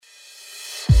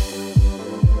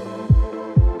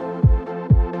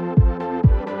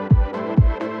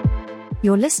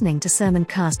You're listening to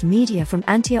Sermoncast Media from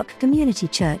Antioch Community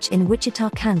Church in Wichita,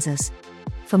 Kansas.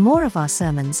 For more of our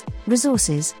sermons,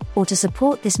 resources, or to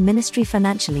support this ministry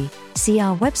financially, see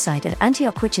our website at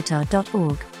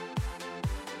antiochwichita.org.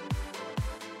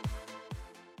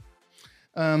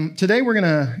 Today we're going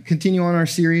to continue on our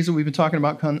series that we've been talking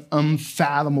about called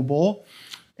Unfathomable.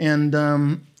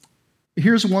 And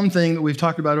here's one thing that we've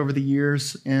talked about over the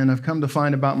years, and I've come to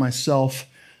find about myself,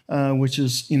 which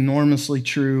is enormously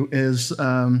true, is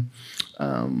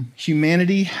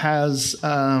humanity has,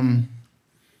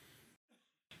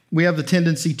 we have the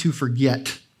tendency to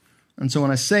forget. And so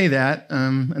when I say that,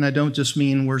 and I don't just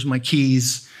mean where's my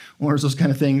keys, where's those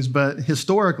kind of things, but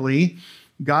historically,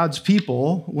 God's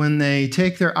people, when they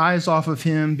take their eyes off of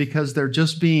him because they're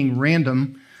just being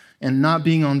random and not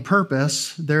being on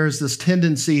purpose, there's this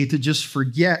tendency to just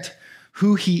forget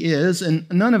who he is. And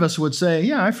none of us would say,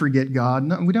 yeah, I forget God.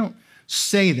 No, we don't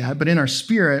say that. But in our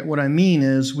spirit, what I mean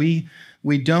is we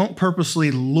don't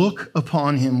purposely look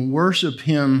upon him, worship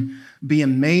him, be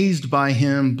amazed by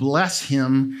him, bless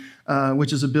him,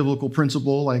 which is a biblical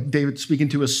principle, like David speaking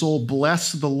to his soul,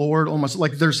 bless the Lord, almost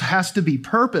like there has to be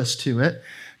purpose to it.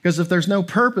 Because if there's no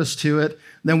purpose to it,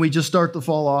 then we just start to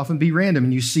fall off and be random.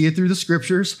 And you see it through the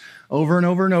scriptures over and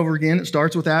over and over again. It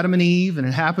starts with Adam and Eve, and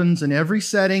it happens in every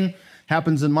setting,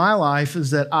 happens in my life,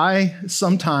 is that I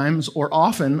sometimes, or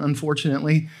often,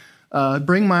 unfortunately,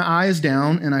 bring my eyes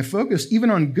down and I focus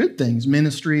even on good things,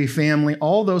 ministry, family,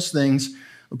 all those things.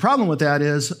 The problem with that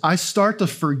is I start to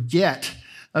forget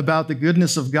about the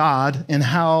goodness of God and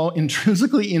how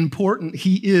intrinsically important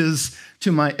he is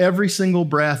to my every single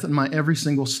breath and my every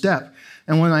single step.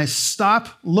 And when I stop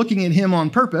looking at him on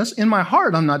purpose, in my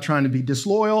heart, I'm not trying to be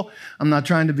disloyal. I'm not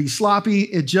trying to be sloppy.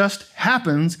 It just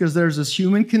happens because there's this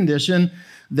human condition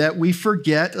that we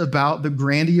forget about the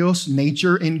grandiose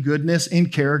nature and goodness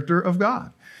and character of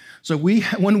God. So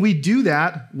when we do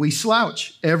that, we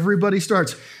slouch. Everybody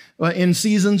starts. In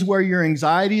seasons where your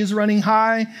anxiety is running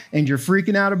high and you're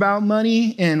freaking out about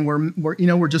money and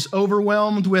we're just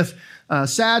overwhelmed with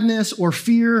sadness or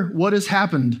fear, what has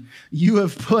happened? You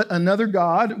have put another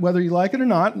God, whether you like it or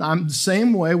not, I'm the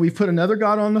same way, we've put another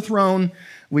God on the throne.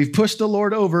 We've pushed the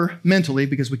Lord over mentally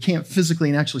because we can't physically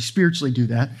and actually spiritually do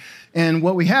that. And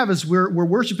what we have is we're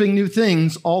worshiping new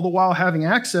things, all the while having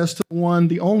access to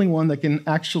the only one that can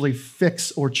actually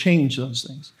fix or change those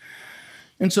things.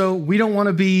 And so we don't want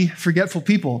to be forgetful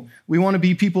people. We want to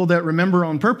be people that remember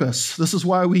on purpose. This is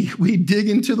why we dig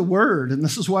into the word. And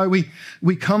this is why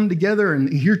we come together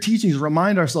and hear teachings,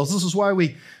 remind ourselves. This is why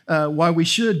we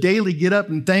should daily get up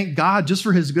and thank God just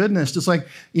for his goodness. Just like,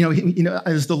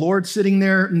 as the Lord sitting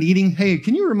there needing, hey,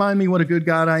 can you remind me what a good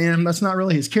God I am? That's not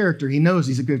really his character. He knows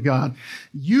he's a good God.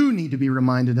 You need to be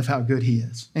reminded of how good he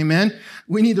is. Amen?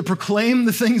 We need to proclaim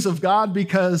the things of God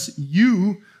because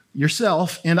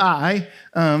yourself and I,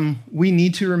 we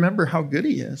need to remember how good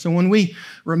he is. So when we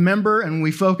remember and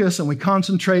we focus and we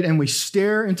concentrate and we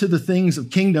stare into the things of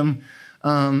kingdom,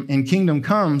 and kingdom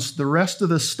comes, the rest of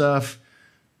this stuff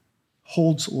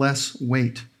holds less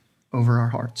weight over our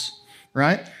hearts,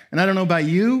 right? And I don't know about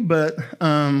you, but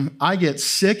I get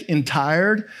sick and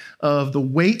tired of the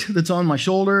weight that's on my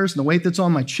shoulders and the weight that's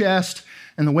on my chest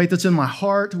and the weight that's in my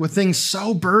heart with things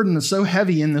so burdened and so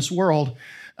heavy in this world.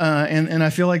 And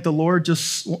I feel like the Lord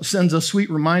just sends us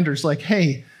sweet reminders like,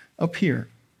 hey, up here,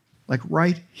 like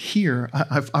right here,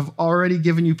 I've already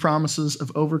given you promises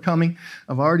of overcoming.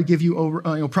 I've already given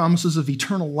you promises of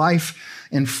eternal life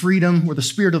and freedom. Where the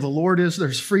Spirit of the Lord is,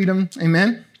 there's freedom.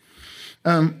 Amen?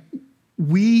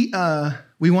 We want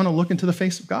to look into the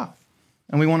face of God,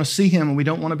 and we want to see him, and we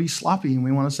don't want to be sloppy, and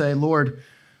we want to say, Lord,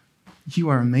 you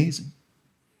are amazing.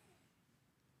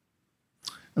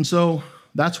 And so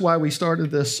that's why we started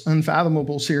this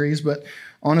Unfathomable series, but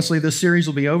honestly, this series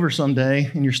will be over someday,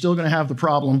 and you're still going to have the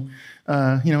problem.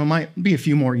 It might be a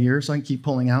few more years. I can keep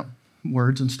pulling out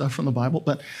words and stuff from the Bible,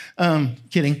 but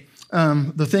kidding.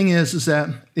 The thing is that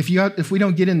if we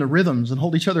don't get into rhythms and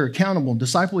hold each other accountable,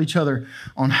 disciple each other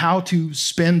on how to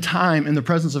spend time in the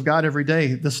presence of God every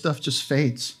day, this stuff just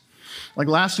fades. Like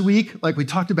last week, like we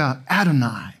talked about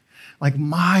Adonai, like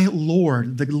my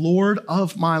Lord, the Lord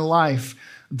of my life.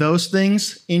 Those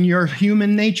things in your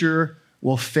human nature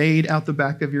will fade out the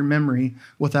back of your memory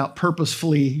without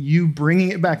purposefully you bringing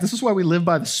it back. This is why we live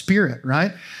by the Spirit,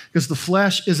 right? Because the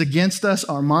flesh is against us.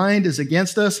 Our mind is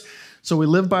against us. So we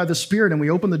live by the Spirit, and we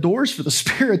open the doors for the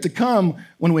Spirit to come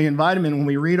when we invite him in, when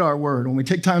we read our word, when we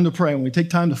take time to pray, when we take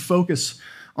time to focus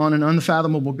on an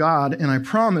unfathomable God. And I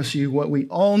promise you what we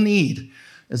all need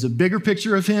is a bigger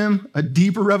picture of him, a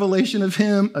deeper revelation of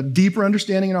him, a deeper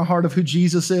understanding in our heart of who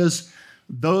Jesus is.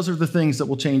 Those are the things that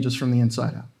will change us from the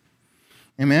inside out.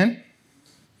 Amen?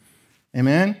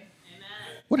 Amen?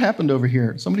 What happened over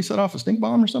here? Somebody set off a stink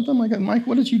bomb or something like that? Mike,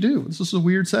 what did you do? This is a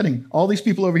weird setting. All these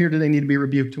people over here today need to be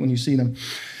rebuked when you see them.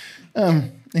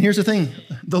 And here's the thing.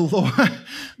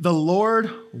 The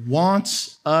Lord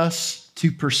wants us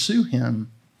to pursue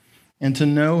him and to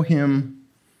know him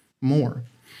more.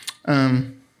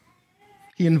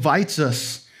 He invites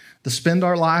us to spend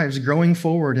our lives growing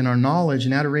forward in our knowledge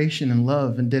and adoration and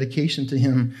love and dedication to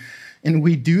him. And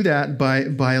we do that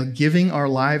by giving our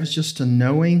lives just to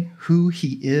knowing who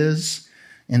he is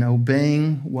and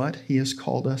obeying what he has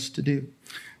called us to do.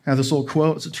 I have this little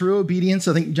quote. It's a true obedience.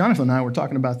 I think Jonathan and I were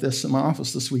talking about this in my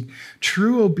office this week.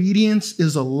 True obedience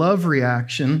is a love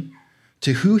reaction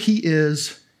to who he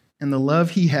is and the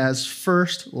love he has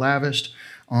first lavished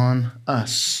on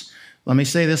us. Let me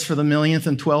say this for the millionth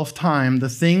and 12th time. The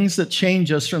things that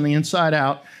change us from the inside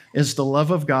out is the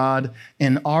love of God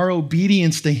and our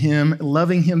obedience to him,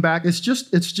 loving him back. It's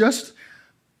just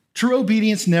true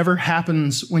obedience never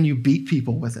happens when you beat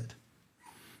people with it,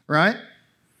 right?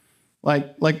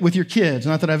 Like with your kids.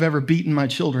 Not that I've ever beaten my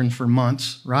children for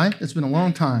months, right? It's been a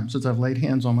long time since I've laid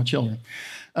hands on my children.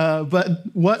 But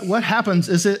what happens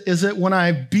is it when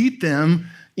I beat them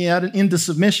into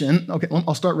submission. Okay,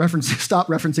 I'll stop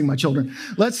referencing my children.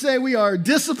 Let's say we are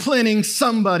disciplining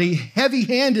somebody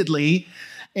heavy-handedly,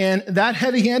 and that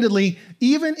heavy-handedly,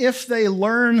 even if they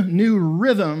learn new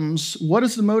rhythms, what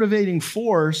is the motivating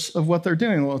force of what they're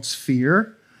doing? Well, it's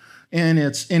fear, and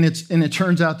it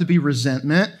turns out to be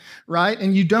resentment, right?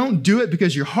 And you don't do it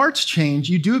because your heart's changed.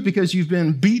 You do it because you've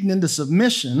been beaten into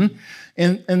submission.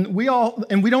 And we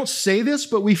don't say this,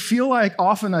 but we feel like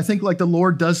often, I think like the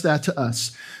Lord does that to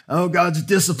us. Oh, God's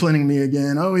disciplining me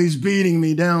again. Oh, he's beating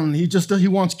me down. He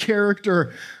wants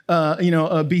character,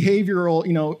 behavioral,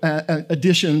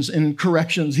 additions and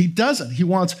corrections. He doesn't. He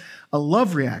wants a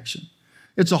love reaction.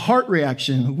 It's a heart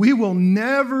reaction. We will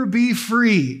never be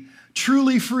free,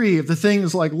 truly free of the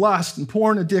things like lust and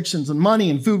porn addictions and money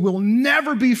and food. We'll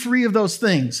never be free of those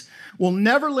things. We'll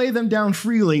never lay them down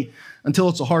freely until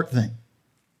it's a heart thing.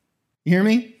 You hear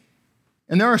me?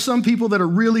 And there are some people that are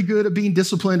really good at being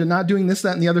disciplined and not doing this,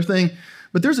 that, and the other thing.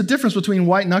 But there's a difference between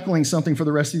white-knuckling something for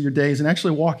the rest of your days and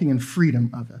actually walking in freedom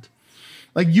of it.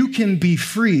 Like you can be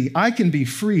free. I can be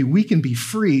free. We can be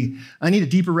free. I need a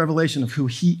deeper revelation of who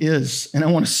he is. And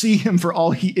I want to see him for all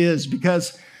he is,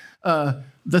 because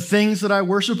the things that I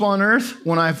worship on earth,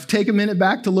 when I take a minute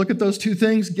back to look at those two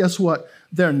things, guess what?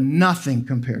 They're nothing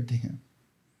compared to him.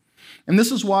 And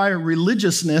this is why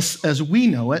religiousness, as we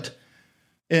know it,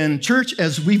 and church,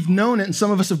 as we've known it, and some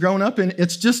of us have grown up in,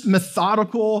 it's just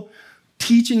methodical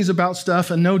teachings about stuff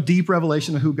and no deep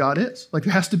revelation of who God is. Like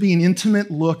there has to be an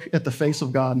intimate look at the face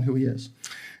of God and who he is.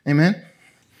 Amen?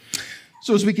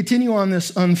 So as we continue on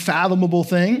this unfathomable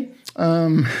thing,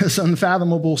 this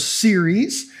unfathomable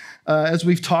series, as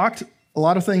we've talked, a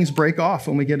lot of things break off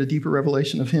when we get a deeper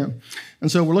revelation of him.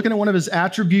 And so we're looking at one of his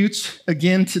attributes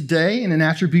again today, and an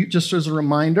attribute just as a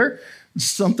reminder,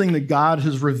 something that God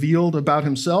has revealed about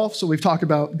himself. So we've talked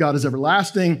about God is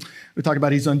everlasting. We talked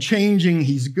about he's unchanging,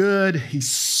 he's good,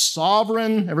 he's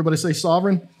sovereign. Everybody say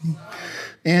sovereign.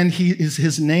 And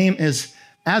his name is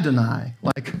Adonai,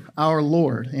 like our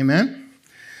Lord. Amen?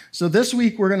 So this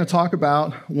week we're going to talk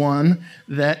about one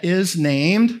that is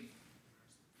named...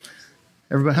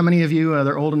 Everybody, how many of you that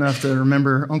are old enough to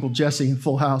remember Uncle Jesse in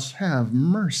Full House? Have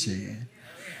mercy.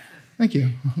 Thank you.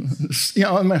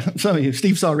 Some of you,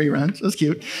 Steve saw reruns. That's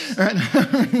cute. All right.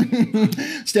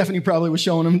 Stephanie probably was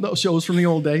showing him those shows from the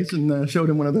old days and showed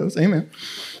him one of those. Amen.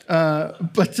 That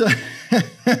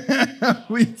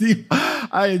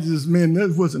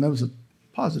was a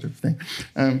positive thing.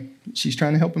 She's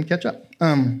trying to help him catch up.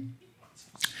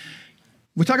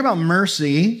 We talk about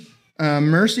mercy.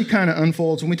 Mercy kind of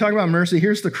unfolds. When we talk about mercy,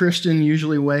 here's the Christian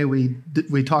usually way we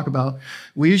talk about.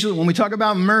 When we talk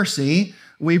about mercy,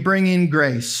 we bring in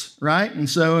grace, right?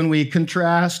 And we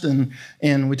contrast and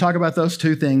we talk about those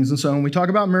two things. And so when we talk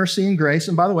about mercy and grace,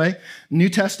 and by the way, New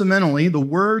Testamentally, the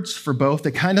words for both, they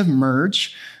kind of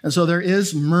merge. And so there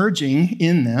is merging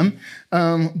in them,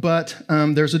 but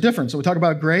there's a difference. So we talk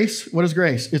about grace. What is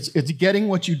grace? It's getting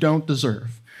what you don't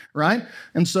deserve. Right?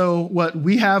 And so what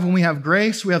we have when we have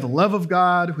grace, we have the love of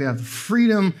God, we have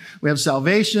freedom, we have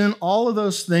salvation. All of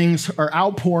those things are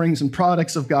outpourings and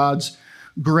products of God's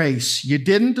grace. You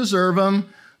didn't deserve them,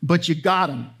 but you got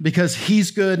them because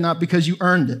he's good, not because you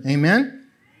earned it. Amen?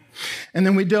 And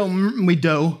then we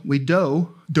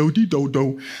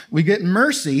get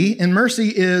mercy, and mercy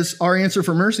is, our answer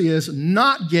for mercy is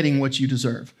not getting what you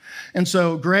deserve. And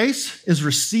so grace is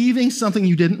receiving something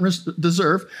you didn't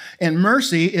deserve, and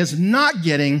mercy is not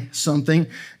getting something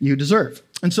you deserve.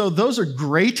 And so those are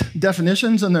great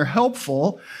definitions and they're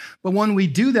helpful. But when we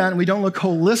do that and we don't look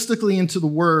holistically into the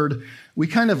word, we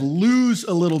kind of lose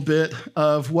a little bit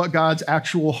of what God's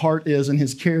actual heart is and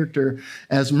his character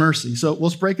as mercy. So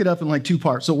let's break it up in like two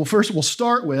parts. So first we'll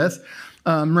start with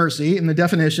mercy and the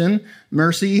definition.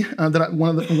 Mercy,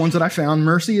 one of the ones that I found,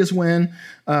 mercy is when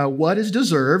what is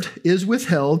deserved is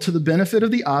withheld to the benefit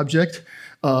of the object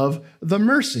of the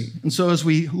mercy. And so as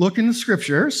we look in the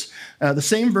scriptures, the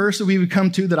same verse that we would come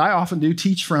to that I often do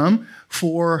teach from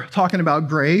for talking about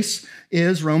grace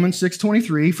is Romans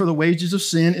 6:23, for the wages of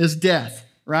sin is death,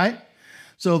 right?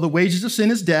 So the wages of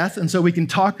sin is death. And so we can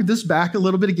talk this back a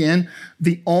little bit again.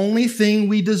 The only thing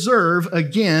we deserve,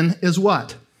 again, is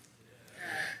what?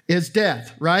 Is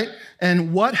death, right?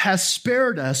 And what has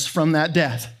spared us from that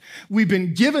death? We've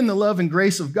been given the love and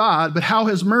grace of God, but how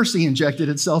has mercy injected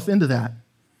itself into that?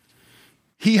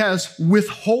 He has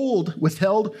withheld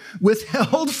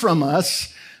from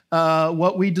us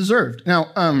what we deserved.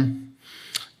 Now,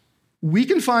 we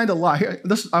can find a lot.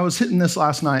 I was hitting this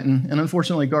last night, and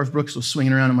unfortunately, Garth Brooks was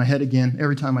swinging around in my head again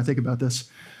every time I think about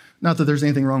this. Not that there's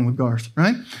anything wrong with Garth,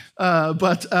 right?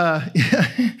 But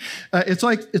it's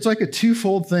like a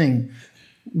twofold thing.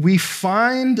 We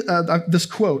find this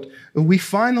quote, we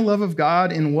find the love of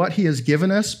God in what he has given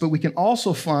us, but we can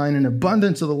also find an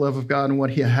abundance of the love of God in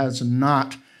what he has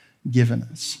not given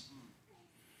us.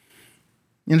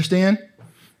 You understand?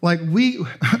 I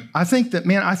think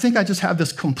I just have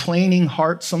this complaining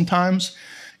heart sometimes.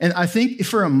 And I think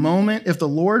for a moment, if the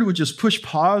Lord would just push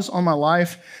pause on my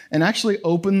life and actually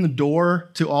open the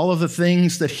door to all of the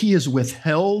things that he has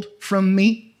withheld from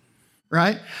me,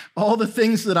 right? All the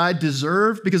things that I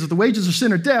deserve, because if the wages of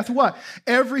sin are death, what?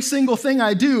 Every single thing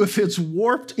I do, if it's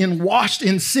warped and washed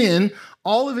in sin,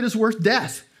 all of it is worth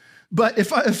death. But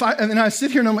if I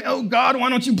sit here and I'm like, oh God, why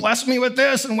don't you bless me with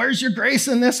this? And where's your grace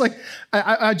in this? Like,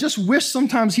 I just wish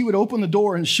sometimes he would open the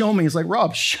door and show me. He's like,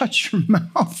 Rob, shut your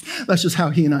mouth. That's just how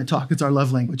he and I talk. It's our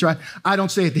love language, right? I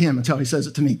don't say it to him until he says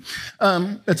it to me.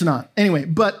 It's not. Anyway,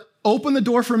 but open the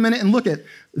door for a minute and look at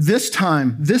this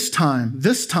time, that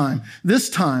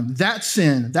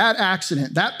sin, that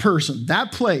accident, that person,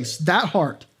 that place, that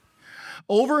heart.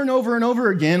 Over and over and over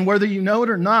again, whether you know it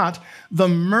or not, the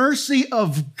mercy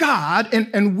of God,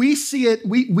 and we see it,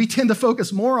 we tend to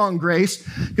focus more on grace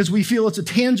because we feel it's a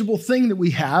tangible thing that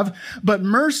we have, but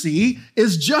mercy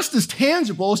is just as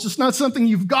tangible. It's just not something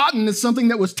you've gotten. It's something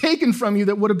that was taken from you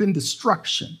that would have been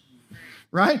destruction,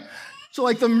 right? So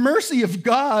like the mercy of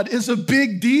God is a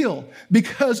big deal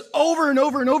because over and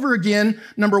over and over again,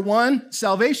 number one,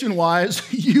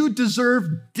 salvation-wise, you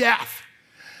deserve death.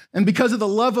 And because of the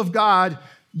love of God,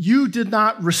 you did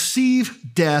not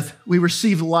receive death. We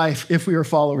received life if we are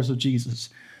followers of Jesus.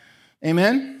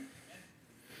 Amen?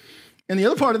 And the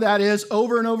other part of that is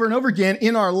over and over and over again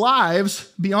in our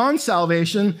lives beyond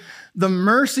salvation, the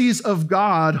mercies of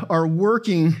God are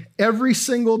working every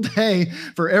single day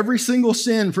for every single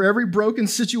sin, for every broken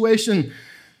situation.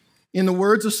 In the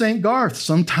words of St. Garth,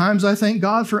 sometimes I thank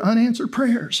God for unanswered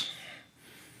prayers.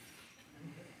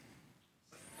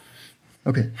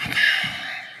 Okay.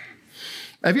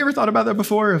 Have you ever thought about that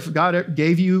before? If God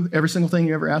gave you every single thing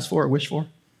you ever asked for or wished for?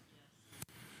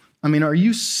 I mean, are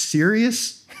you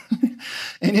serious?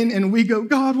 and we go,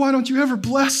 God, why don't you ever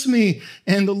bless me?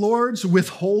 And the Lord's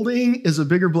withholding is a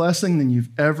bigger blessing than you've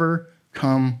ever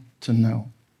come to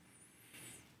know.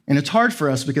 And it's hard for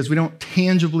us because we don't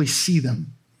tangibly see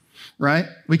them. Right?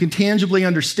 We can tangibly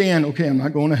understand, okay, I'm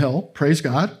not going to hell. Praise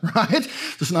God, right?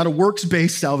 It's not a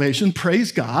works-based salvation.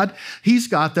 Praise God. He's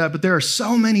got that, but there are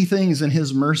so many things in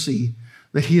his mercy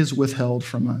that he has withheld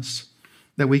from us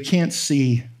that we can't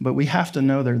see, but we have to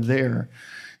know they're there.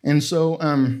 And so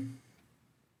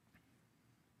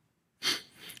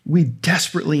we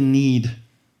desperately need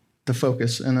to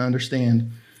focus and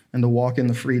understand and to walk in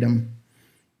the freedom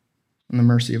and the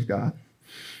mercy of God.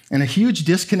 And a huge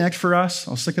disconnect for us,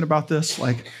 I was thinking about this,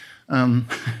 like a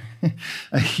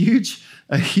huge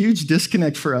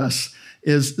disconnect for us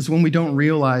is when we don't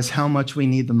realize how much we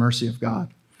need the mercy of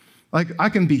God. Like I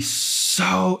can be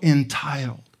so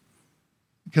entitled.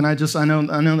 I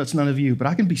know that's none of you, but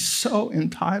I can be so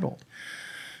entitled.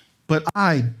 But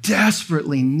I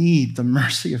desperately need the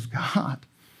mercy of God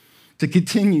to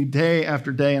continue day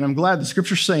after day. And I'm glad the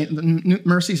scripture's saying the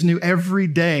mercy's new every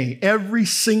day, every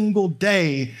single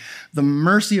day. The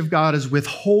mercy of God is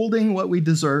withholding what we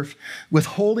deserve,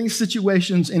 withholding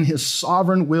situations in his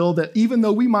sovereign will that even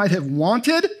though we might have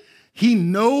wanted, He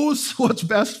knows what's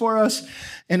best for us.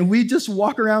 And we just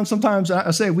walk around sometimes,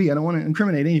 I say we, I don't want to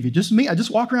incriminate any of you, just me. I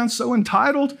just walk around so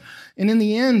entitled. And in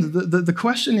the end, the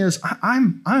question is,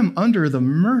 I'm under the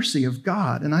mercy of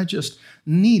God, and I just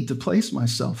need to place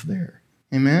myself there.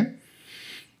 Amen?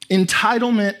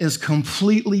 Entitlement is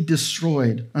completely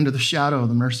destroyed under the shadow of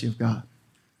the mercy of God.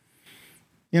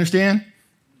 You understand?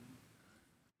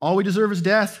 All we deserve is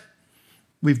death.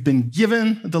 We've been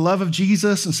given the love of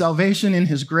Jesus and salvation in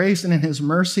his grace and in his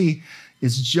mercy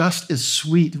is just as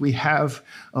sweet. We have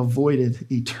avoided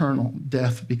eternal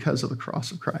death because of the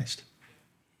cross of Christ.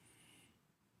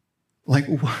 Like,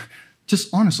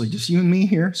 just honestly, just you and me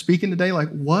here speaking today, like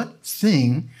what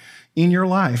thing in your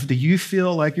life do you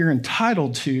feel like you're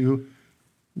entitled to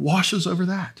washes over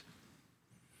that?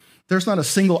 There's not a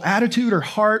single attitude or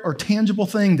heart or tangible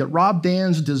thing that Rob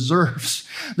Dans deserves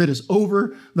that is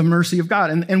over the mercy of God.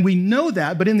 And we know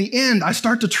that, but in the end, I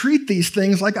start to treat these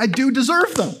things like I do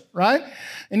deserve them, right?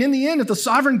 And in the end, if the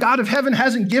sovereign God of heaven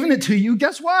hasn't given it to you,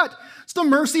 guess what? It's the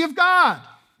mercy of God.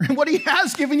 And what he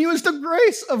has given you is the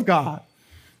grace of God.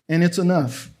 And it's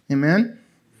enough. Amen?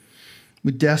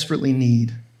 We desperately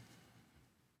need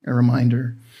a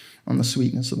reminder on the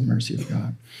sweetness of the mercy of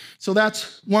God. So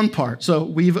that's one part. So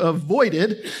we've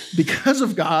avoided, because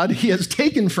of God, he has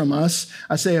taken from us.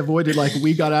 I say avoided like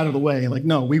we got out of the way. Like,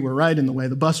 no, we were right in the way.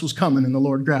 The bus was coming and the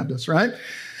Lord grabbed us, right?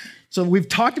 So we've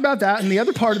talked about that. And the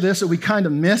other part of this that we kind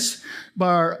of miss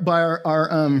by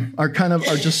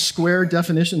our just square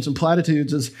definitions and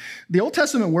platitudes is the Old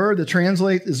Testament word that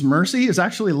translates as mercy is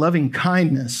actually loving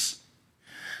kindness.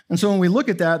 And so when we look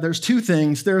at that, there's two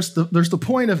things. There's the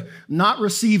point of not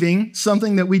receiving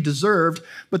something that we deserved,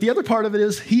 but the other part of it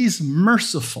is he's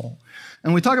merciful.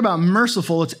 And when we talk about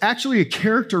merciful, it's actually a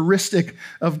characteristic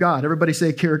of God. Everybody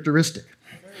say characteristic.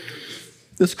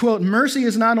 This quote, mercy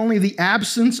is not only the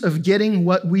absence of getting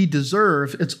what we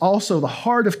deserve, it's also the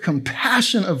heart of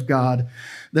compassion of God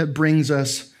that brings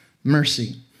us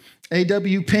mercy.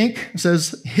 A.W. Pink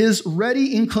says, his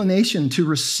ready inclination to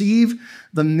receive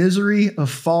the misery of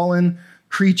fallen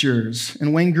creatures.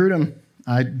 And Wayne Grudem,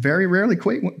 I very rarely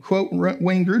quote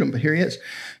Wayne Grudem, but here he is.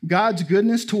 God's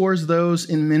goodness towards those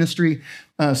in ministry,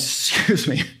 Happy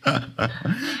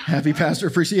Pastor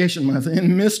Appreciation Month.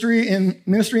 In ministry and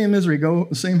misery go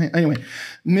the same hand. Anyway,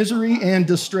 misery and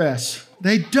distress.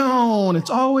 They don't. It's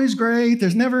always great.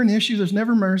 There's never an issue. There's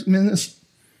never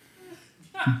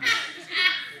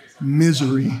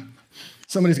misery.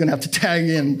 Somebody's going to have to tag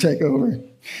in and take over.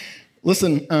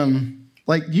 Listen,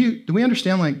 do we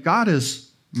understand, like, God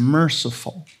is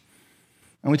merciful?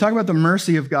 And we talk about the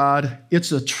mercy of God.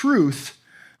 It's a truth,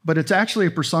 but it's actually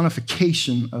a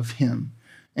personification of him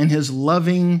and his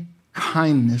loving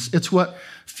kindness. It's what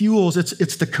fuels,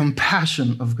 it's the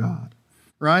compassion of God,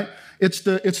 right? It's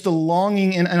the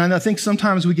longing, and I think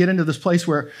sometimes we get into this place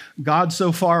where God's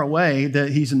so far away that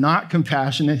he's not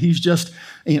compassionate. He's just,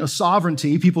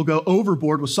 sovereignty. People go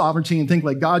overboard with sovereignty and think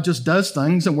like God just does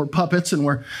things and we're puppets and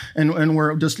we're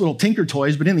just little tinker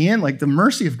toys. But in the end, like the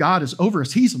mercy of God is over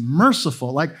us. He's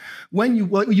merciful. Like when you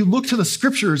look to the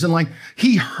scriptures and like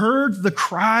he heard the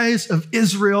cries of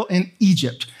Israel and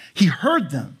Egypt. He heard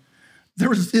them.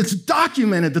 It's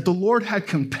documented that the Lord had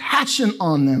compassion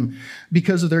on them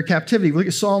because of their captivity. Look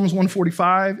at Psalms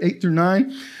 145, 8 through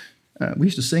 9. We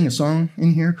used to sing a song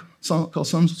in here called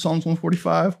Psalms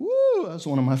 145. Woo, that's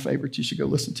one of my favorites. You should go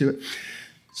listen to it. It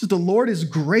says, the Lord is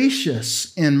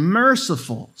gracious and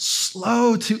merciful,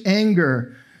 slow to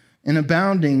anger, and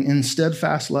abounding in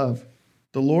steadfast love.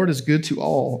 The Lord is good to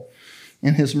all,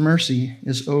 and his mercy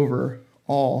is over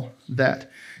all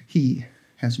that he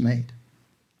has made.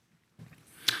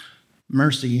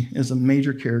 Mercy is a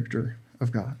major character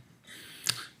of God.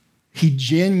 He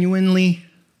genuinely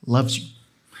loves you.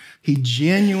 He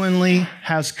genuinely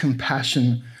has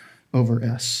compassion over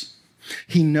us.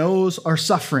 He knows our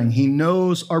suffering. He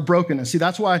knows our brokenness. See,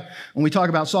 that's why when we talk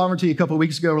about sovereignty a couple of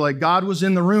weeks ago, we're like, God was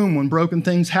in the room when broken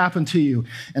things happened to you.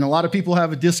 And a lot of people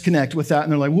have a disconnect with that.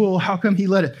 And they're like, well, how come he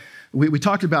let it? We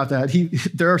talked about that.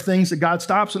 There are things that God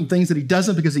stops and things that he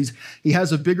doesn't because he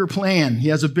has a bigger plan. He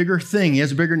has a bigger thing. He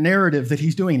has a bigger narrative that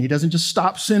he's doing. He doesn't just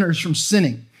stop sinners from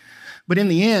sinning. But in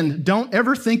the end, don't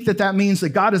ever think that means that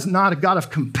God is not a God of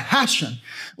compassion.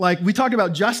 Like we talked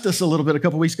about justice a little bit a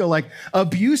couple weeks ago, like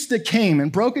abuse that came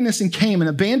and brokenness and came and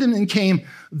abandonment came,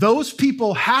 those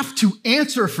people have to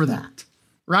answer for that,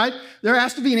 right? There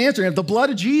has to be an answer. And if the blood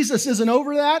of Jesus isn't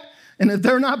over that, and if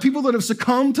they're not people that have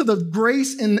succumbed to the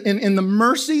grace and the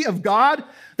mercy of God,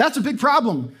 that's a big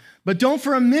problem. But don't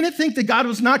for a minute think that God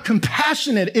was not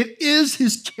compassionate. It is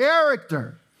his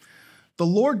character. The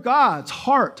Lord God's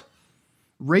heart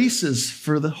races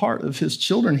for the heart of his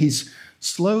children. He's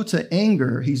slow to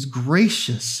anger. He's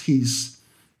gracious. He's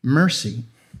mercy.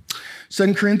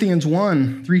 2 Corinthians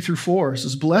 1, 3-4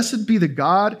 says, "Blessed be the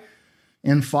God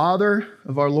and Father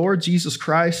of our Lord Jesus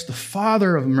Christ, the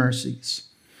Father of mercies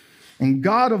and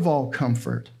God of all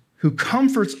comfort, who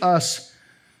comforts us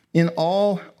in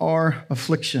all our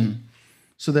affliction,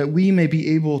 so that we may be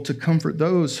able to comfort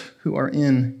those who are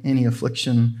in any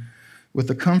affliction with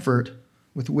the comfort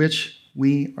with which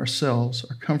we ourselves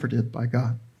are comforted by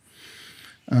God."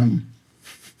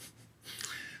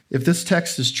 If this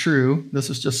text is true, this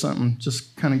is just something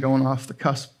just kind of going off the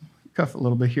cuff a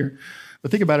little bit here.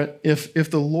 But think about it. If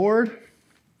the Lord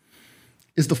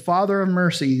is the Father of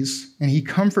mercies and he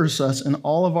comforts us in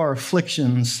all of our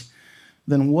afflictions,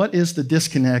 then what is the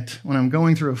disconnect when I'm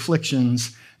going through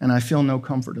afflictions and I feel no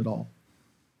comfort at all?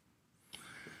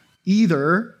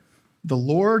 Either the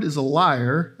Lord is a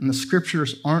liar and the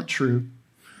scriptures aren't true,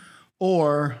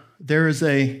 or there is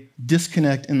a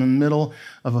disconnect in the middle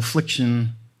of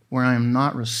affliction where I am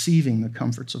not receiving the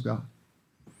comforts of God.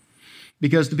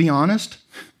 Because to be honest,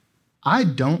 I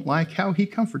don't like how he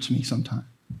comforts me sometimes.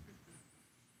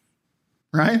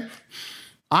 Right?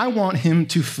 I want him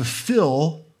to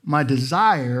fulfill my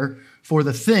desire for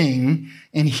the thing,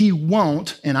 and he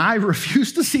won't, and I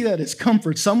refuse to see that as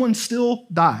comfort. Someone still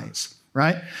dies,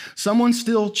 right? Someone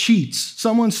still cheats.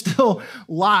 Someone still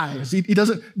lies. He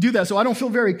doesn't do that, so I don't feel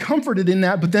very comforted in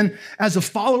that. But then as a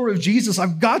follower of Jesus,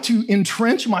 I've got to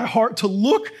entrench my heart to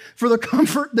look for the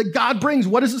comfort that God brings.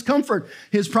 What is his comfort?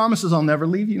 His promises, "I'll never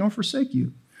leave you nor forsake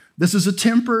you." This is a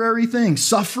temporary thing.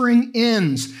 Suffering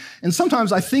ends. And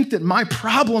sometimes I think that my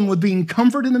problem with being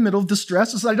comforted in the middle of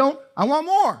distress is I want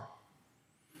more.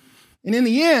 And in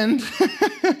the end,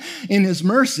 in his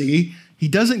mercy, he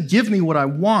doesn't give me what I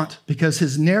want because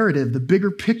his narrative, the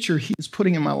bigger picture he is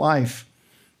putting in my life,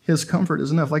 his comfort is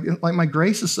enough. Like my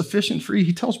grace is sufficient for you.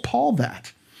 He tells Paul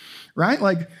that, right?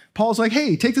 Like Paul's like,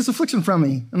 "Hey, take this affliction from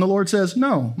me." And the Lord says,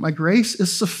 "No, my grace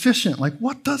is sufficient." Like,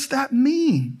 what does that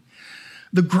mean?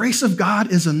 The grace of God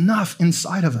is enough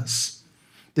inside of us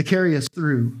to carry us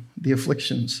through the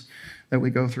afflictions that we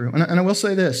go through. And I will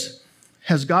say this,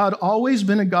 has God always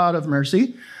been a God of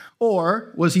mercy,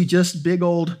 or was he just big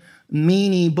old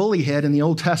meanie bully head in the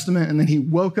Old Testament and then he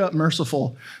woke up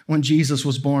merciful when Jesus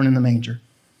was born in the manger?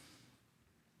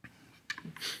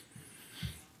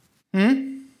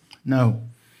 No.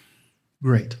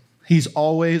 Great. He's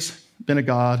always been a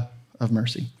God of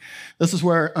mercy. This is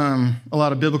where a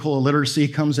lot of biblical illiteracy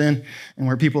comes in and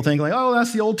where people think like, "Oh,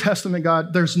 that's the Old Testament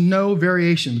God." There's no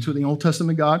variation between the Old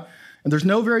Testament God and there's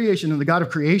no variation in the God of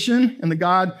creation and the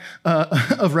God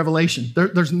of revelation.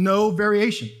 There's no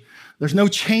variation. There's no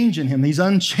change in him. He's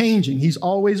unchanging. He's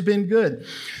always been good.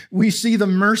 We see the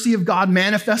mercy of God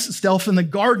manifest itself in the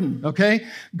garden, okay?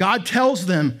 God tells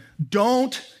them, you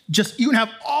can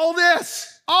have all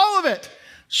this, all of it.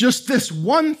 Just this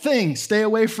one thing, stay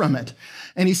away from it.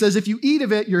 And he says, if you eat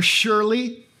of it, you're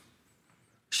surely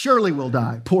will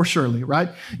die. Poor Shirley, right?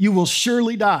 You will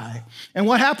surely die. And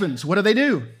what happens? What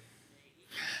do?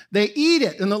 They eat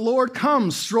it, and the Lord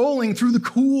comes strolling through the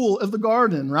cool of the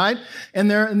garden, right? And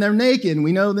they're naked.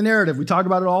 We know the narrative. We talk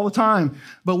about it all the time.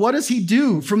 But what does he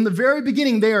do? From the very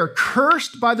beginning, they are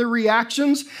cursed by the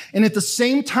reactions, and at the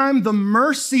same time, the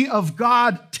mercy of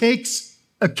God takes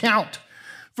account.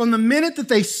 From the minute that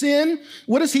they sin,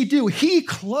 what does he do? He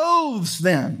clothes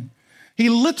them. He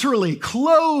literally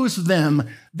clothes them.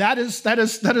 That is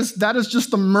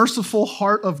just the merciful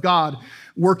heart of God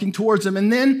working towards them.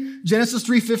 And then Genesis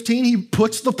 3:15, he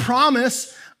puts the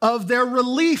promise of their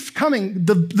relief coming.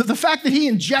 The fact that he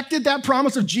injected that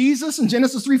promise of Jesus in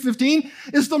Genesis 3:15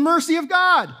 is the mercy of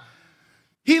God.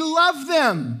 He loved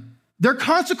them. Their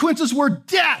consequences were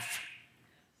death.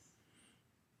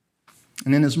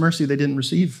 And in his mercy, they didn't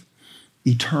receive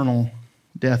eternal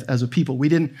death as a people. We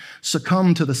didn't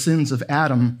succumb to the sins of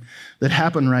Adam that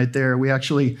happened right there. We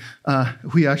actually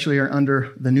are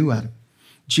under the new Adam,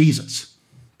 Jesus,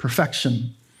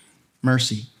 perfection,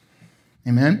 mercy.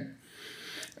 Amen?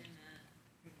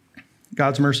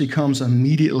 God's mercy comes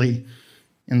immediately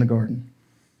in the garden.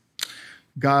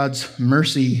 God's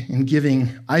mercy in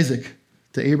giving Isaac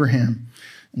to Abraham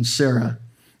and Sarah.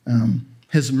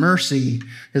 His mercy,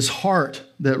 his heart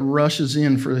that rushes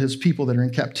in for his people that are in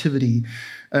captivity.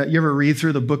 You ever read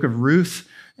through the book of Ruth,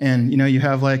 and you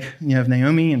have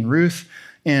Naomi and Ruth,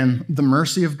 and the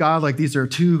mercy of God, like these are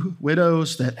two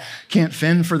widows that can't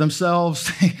fend for themselves,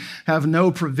 they have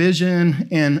no provision,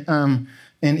 and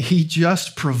he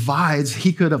just provides.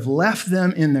 He could have left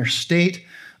them in their state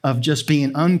of just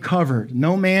being uncovered.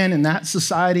 No man in that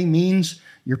society means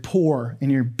you're poor and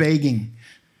you're begging.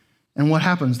 And what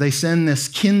happens? They send this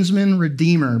kinsman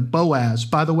redeemer, Boaz.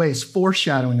 By the way, it's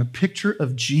foreshadowing a picture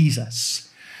of Jesus.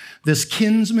 This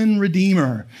kinsman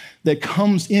redeemer that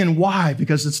comes in. Why?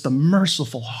 Because it's the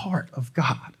merciful heart of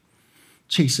God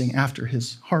chasing after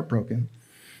his heartbroken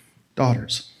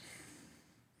daughters.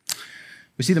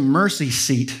 We see the mercy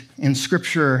seat in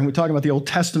Scripture, and we talk about the Old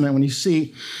Testament when you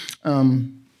see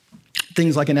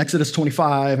things like in Exodus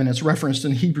 25, and it's referenced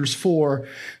in Hebrews 4.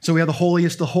 So we have the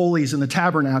holiest of holies in the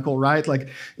tabernacle, right? Like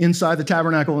inside the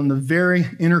tabernacle in the very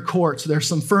inner courts, there's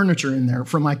some furniture in there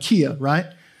from IKEA, right?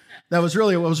 That was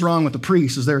really what was wrong with the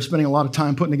priests, is they were spending a lot of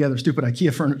time putting together stupid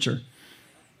IKEA furniture.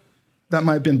 That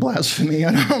might have been blasphemy,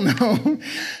 I don't know.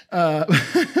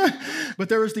 But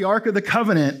there was the Ark of the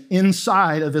Covenant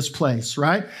inside of this place,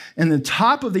 right? And the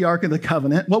top of the Ark of the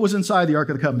Covenant, what was inside the Ark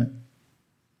of the Covenant?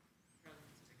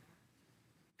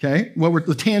 Okay, what were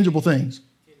the tangible things?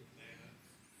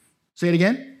 Say it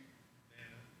again.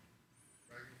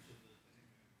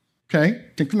 Okay,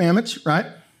 Ten Commandments, right?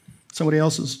 Somebody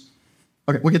else's.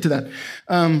 Okay, we'll get to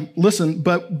that. Listen,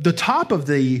 but the top of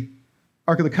the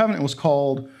Ark of the Covenant was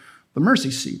called the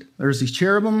mercy seat. There's these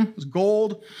cherubim, it was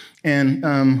gold,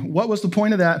 and what was the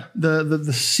point of that?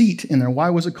 The seat in there.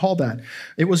 Why was it called that?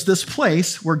 It was this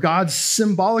place where God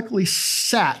symbolically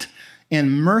sat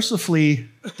and mercifully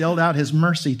dealt out his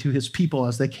mercy to his people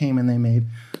as they came and they made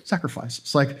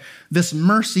sacrifices. Like this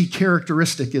mercy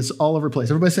characteristic is all over the place.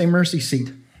 Everybody say mercy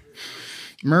seat.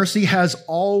 Mercy has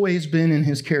always been in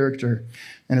his character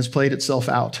and has played itself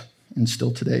out and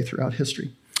still today throughout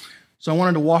history. So I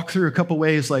wanted to walk through a couple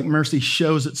ways like mercy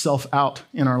shows itself out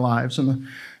in our lives. And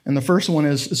the first one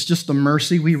is it's just the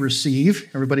mercy we receive.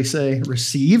 Everybody say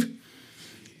receive.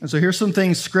 And so here's some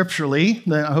things scripturally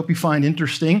that I hope you find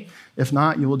interesting. If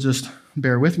not, you will just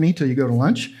bear with me till you go to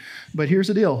lunch. But here's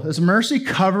the deal. His mercy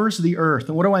covers the earth.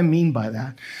 And what do I mean by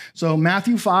that? So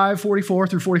Matthew 5:44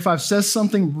 through 45 says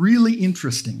something really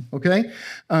interesting, okay?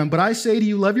 But I say to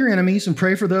you, love your enemies and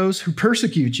pray for those who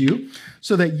persecute you,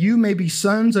 so that you may be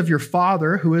sons of your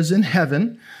Father who is in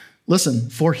heaven. Listen,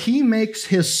 for he makes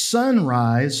his sun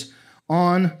rise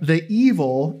on the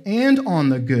evil and on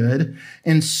the good,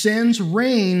 and sends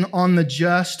rain on the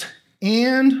just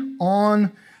and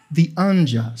on the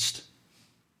unjust.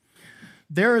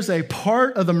 There is a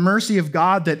part of the mercy of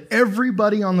God that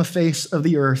everybody on the face of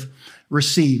the earth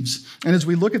receives. And as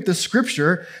we look at this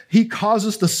scripture, he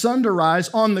causes the sun to rise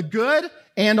on the good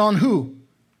and on who?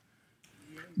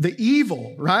 The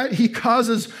evil, right? He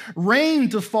causes rain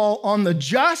to fall on the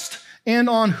just and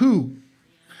on who?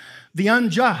 The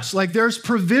unjust. Like there's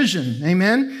provision,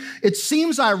 amen? It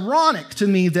seems ironic to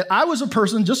me that I was a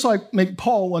person, just like maybe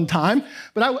Paul one time,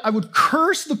 but I would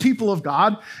curse the people of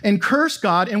God and curse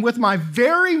God, and with my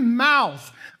very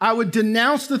mouth, I would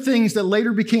denounce the things that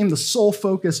later became the sole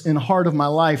focus and heart of my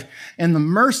life, and the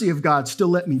mercy of God still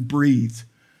let me breathe.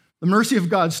 The mercy of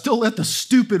God still let the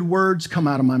stupid words come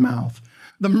out of my mouth.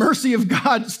 The mercy of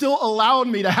God still allowed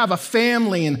me to have a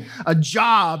family and a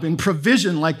job and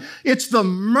provision. Like it's the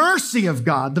mercy of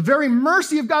God, the very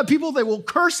mercy of God. People that will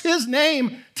curse his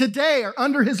name today are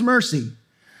under his mercy,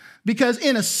 because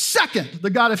in a second,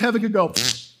 the God of heaven could go,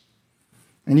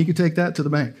 and you could take that to the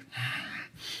bank.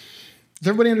 Does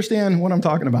everybody understand what I'm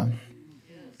talking about?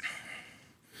 Yes.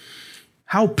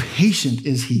 How patient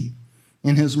is he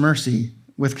in his mercy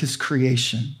with his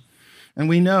creation? And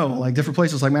we know, like different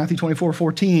places like Matthew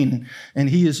 24:14, and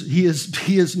he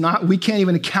is not, we can't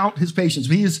even count his patience.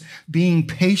 He is being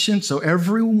patient so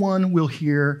everyone will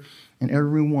hear and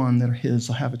everyone that are his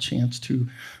will have a chance to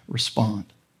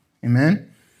respond. Amen?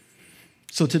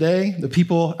 So today, the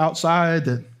people outside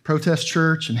that protest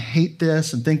church and hate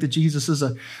this and think that Jesus is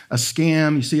a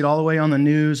scam, you see it all the way on the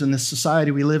news in this society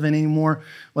we live in anymore.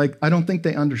 Like, I don't think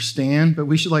they understand, but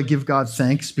we should like give God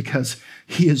thanks because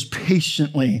he is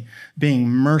patiently being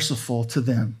merciful to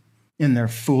them in their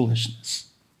foolishness.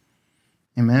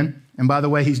 Amen? And by the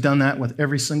way, he's done that with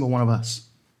every single one of us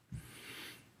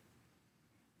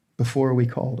before we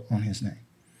called on his name.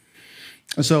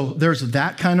 And so there's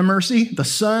that kind of mercy. The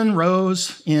sun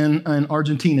rose in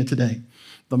Argentina today.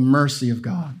 The mercy of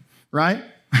God, right?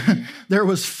 There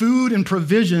was food and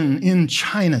provision in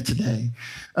China today.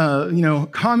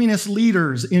 Communist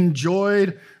leaders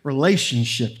enjoyed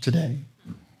relationship today,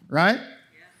 right?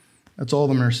 Yeah. That's all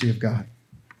the mercy of God.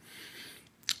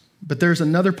 But there's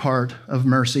another part of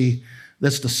mercy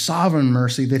that's the sovereign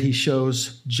mercy that he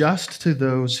shows just to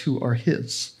those who are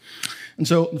his. And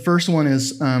so the first one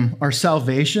is our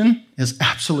salvation is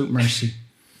absolute mercy.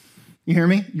 You hear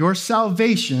me? Your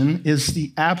salvation is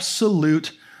the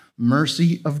absolute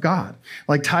mercy of God.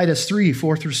 Like Titus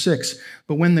 3:4-6.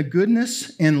 But when the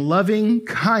goodness and loving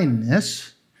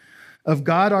kindness of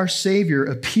God our Savior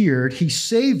appeared, he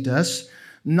saved us,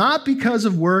 not because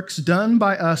of works done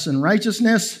by us in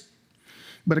righteousness,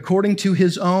 but according to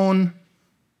his own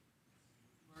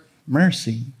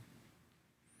mercy,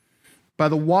 by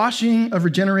the washing of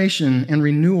regeneration and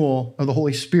renewal of the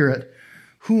Holy Spirit,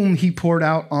 whom he poured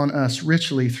out on us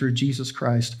richly through Jesus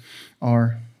Christ,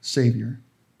 our Savior.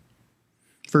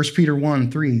 1 Peter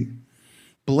 1:3.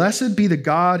 Blessed be the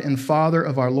God and Father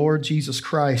of our Lord Jesus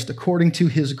Christ. According to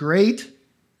his great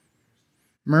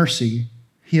mercy,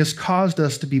 he has caused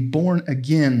us to be born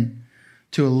again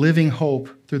to a living hope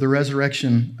through the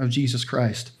resurrection of Jesus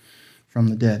Christ from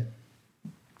the dead.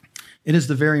 It is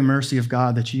the very mercy of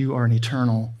God that you are an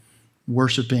eternal,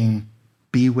 worshiping,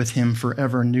 be with him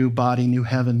forever, new body, new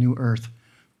heaven, new earth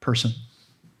person.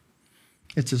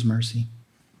 It's his mercy.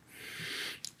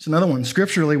 It's another one.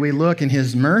 Scripturally, we look, and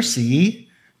his mercy,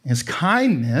 his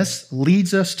kindness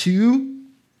leads us to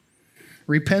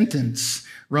repentance.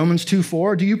 Romans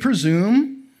 2:4, do you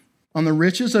presume on the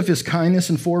riches of his kindness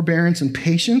and forbearance and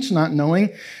patience, not knowing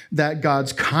that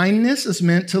God's kindness is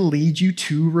meant to lead you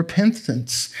to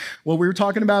repentance? What we were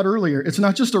talking about earlier, it's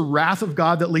not just a wrath of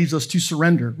God that leads us to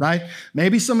surrender, right?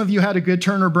 Maybe some of you had a good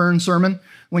turn or burn sermon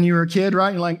when you were a kid,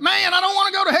 right? You're like, man, I don't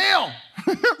want to go to hell,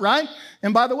 right?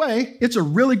 And by the way, it's a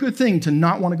really good thing to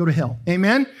not want to go to hell,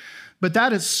 amen? But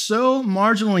that is so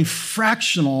marginally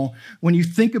fractional when you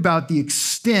think about the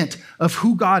extent of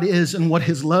who God is and what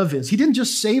his love is. He didn't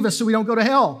just save us so we don't go to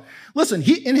hell. Listen,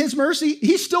 in his mercy,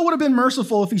 he still would have been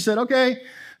merciful if he said, okay,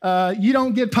 you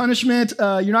don't get punishment.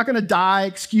 You're not going to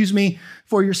die,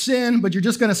 for your sin, but you're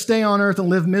just going to stay on earth and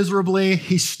live miserably.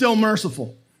 He's still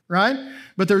merciful, right?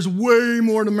 But there's way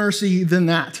more to mercy than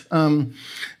that.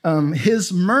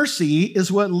 His mercy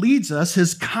is what leads us.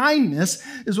 His kindness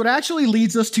is what actually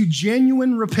leads us to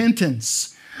genuine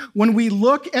repentance. When we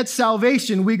look at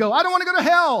salvation, we go, I don't want to go to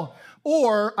hell.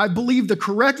 Or I believe the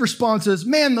correct response is,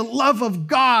 man, the love of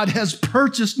God has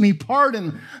purchased me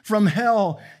pardon from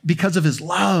hell because of his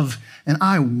love, and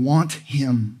I want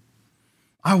him.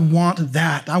 I want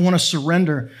that. I want to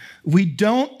surrender. We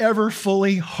don't ever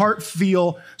fully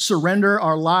heart-feel surrender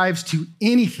our lives to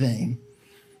anything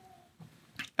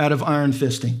out of iron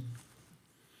fisting.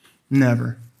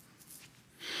 Never.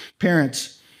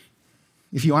 Parents,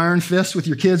 if you iron fist with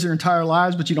your kids their entire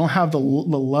lives, but you don't have the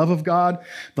love of God,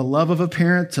 the love of a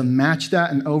parent to match that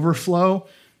and overflow,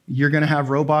 you're going to have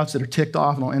robots that are ticked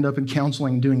off and will end up in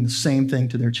counseling and doing the same thing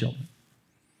to their children.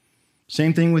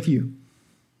 Same thing with you.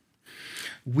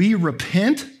 We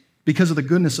repent because of the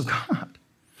goodness of God.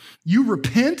 You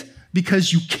repent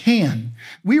because you can.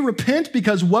 We repent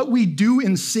because what we do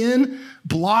in sin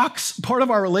blocks part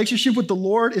of our relationship with the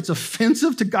Lord. It's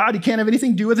offensive to God. He can't have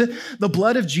anything to do with it. The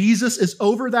blood of Jesus is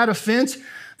over that offense.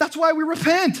 That's why we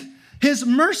repent. His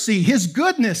mercy, his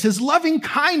goodness, his loving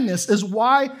kindness is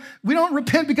why we don't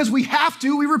repent because we have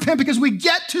to. We repent because we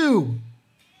get to.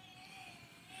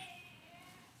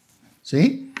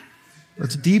 See?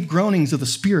 That's deep groanings of the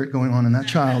Spirit going on in that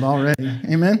child already.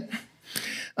 Amen?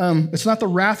 It's not the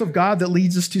wrath of God that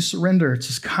leads us to surrender. It's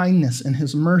his kindness and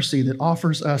his mercy that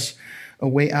offers us a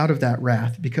way out of that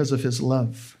wrath because of his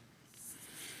love.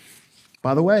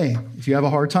 By the way, if you have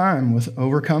a hard time with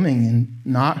overcoming and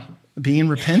not being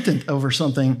repentant over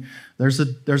something, there's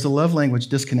a love language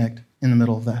disconnect in the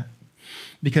middle of that.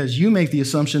 Because you make the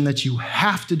assumption that you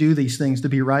have to do these things to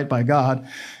be right by God.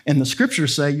 And the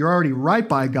scriptures say you're already right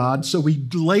by God, so we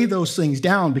lay those things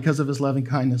down because of his loving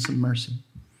kindness and mercy.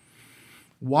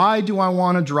 Why do I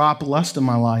want to drop lust in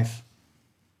my life?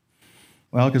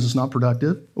 Well, because it's not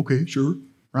productive. Okay, sure,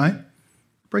 right?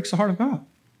 It breaks the heart of God.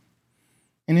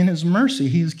 And in his mercy,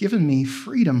 he has given me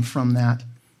freedom from that.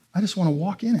 I just want to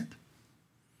walk in it.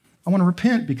 I want to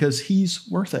repent because he's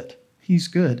worth it. He's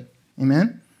good.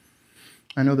 Amen?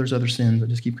 I know there's other sins. I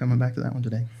just keep coming back to that one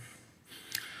today.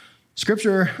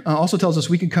 Scripture also tells us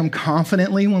we can come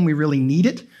confidently when we really need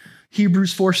it.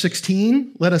 Hebrews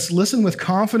 4:16, let us listen with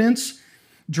confidence,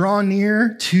 draw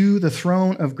near to the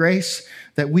throne of grace,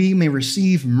 that we may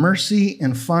receive mercy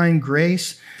and find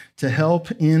grace to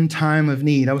help in time of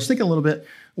need. I was thinking a little bit,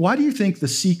 why do you think the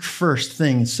seek first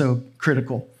thing is so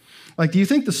critical? Like, do you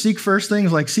think the seek first thing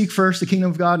is like seek first the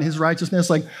kingdom of God and his righteousness?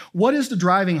 Like, what is the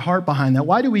driving heart behind that?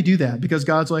 Why do we do that? Because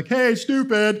God's like, hey,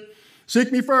 stupid,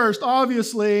 seek me first,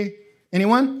 obviously.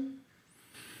 Anyone?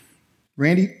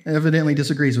 Randy evidently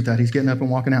disagrees with that. He's getting up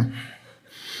and walking out.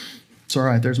 It's all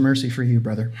right. There's mercy for you,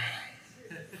 brother.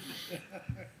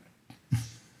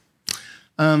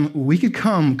 We could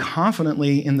come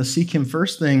confidently in the seek him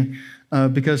first thing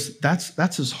because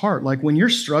that's his heart. Like when you're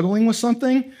struggling with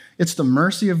something, it's the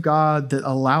mercy of God that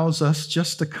allows us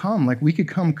just to come. Like we could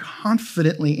come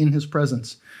confidently in his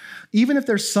presence. Even if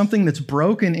there's something that's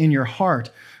broken in your heart,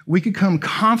 we could come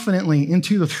confidently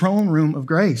into the throne room of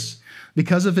grace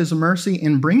because of his mercy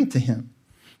and bring it to him.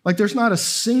 Like there's not a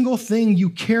single thing you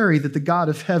carry that the God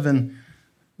of heaven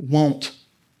won't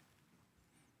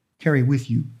carry with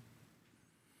you.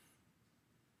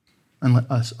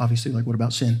 Unless us, obviously, like what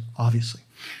about sin? Obviously.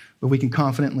 But we can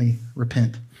confidently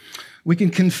repent. We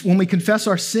can, when we confess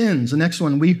our sins, the next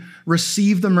one, we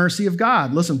receive the mercy of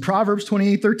God. Listen, Proverbs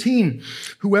 28:13.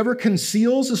 Whoever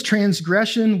conceals his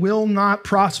transgression will not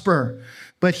prosper,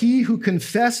 but he who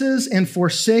confesses and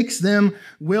forsakes them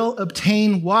will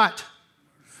obtain what?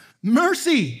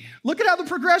 Mercy. Look at how the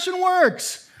progression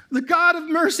works. The God of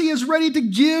mercy is ready to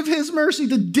give his mercy,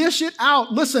 to dish it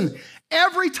out. Listen,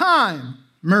 every time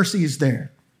mercy is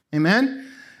there. Amen?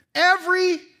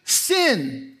 Every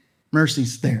sin,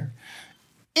 mercy's there.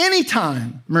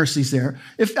 Anytime mercy's there.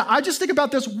 If I just think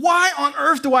about this, why on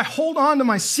earth do I hold on to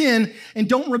my sin and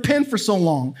don't repent for so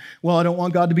long? Well, I don't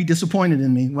want God to be disappointed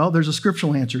in me. Well, there's a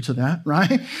scriptural answer to that,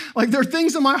 right? Like there are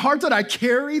things in my heart that I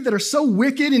carry that are so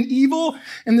wicked and evil,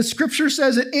 and the scripture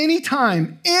says at any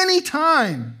time,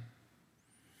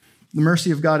 the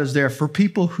mercy of God is there for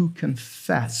people who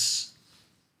confess.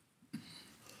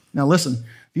 Now listen,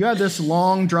 if you have this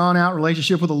long, drawn-out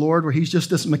relationship with the Lord where he's just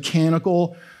this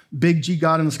mechanical, big G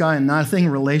God in the sky and nothing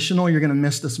relational, you're going to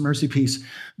miss this mercy piece.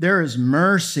 There is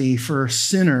mercy for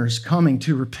sinners coming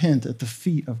to repent at the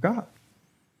feet of God.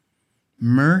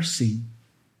 Mercy.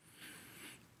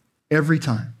 Every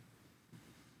time.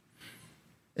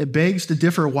 It begs to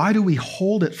differ. Why do we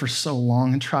hold it for so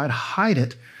long and try to hide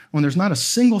it when there's not a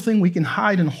single thing we can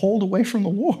hide and hold away from the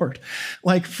Lord?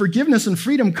 Like forgiveness and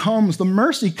freedom comes, the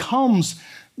mercy comes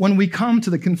when we come to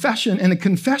the confession, and the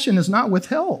confession is not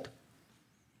withheld.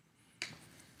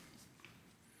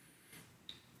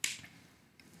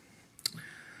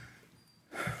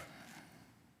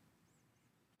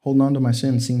 Holding on to my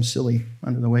sin seems silly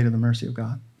under the weight of the mercy of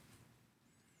God.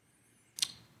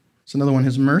 It's another one.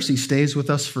 His mercy stays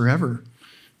with us forever.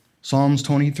 Psalms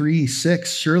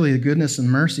 23:6. Surely the goodness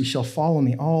and mercy shall follow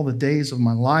me all the days of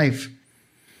my life,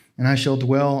 and I shall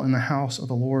dwell in the house of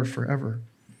the Lord forever.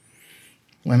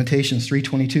 Lamentations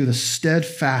 3:22. The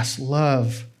steadfast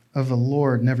love of the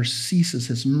Lord never ceases.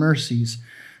 His mercies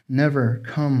never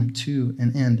come to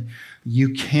an end.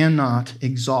 You cannot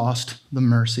exhaust the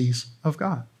mercies of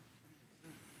God.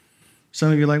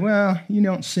 Some of you are like, well, you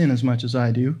don't sin as much as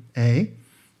I do.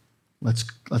 Let's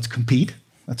compete.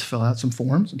 Let's fill out some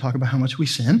forms and talk about how much we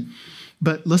sin.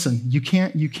 But listen, you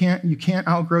can't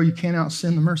outgrow, you can't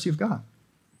outsin the mercy of God.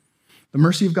 The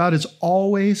mercy of God is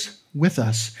always with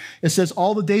us. It says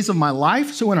all the days of my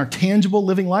life. So in our tangible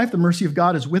living life, the mercy of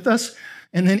God is with us.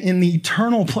 And then in the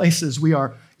eternal places, we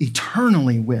are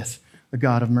eternally with the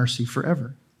God of mercy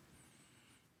forever.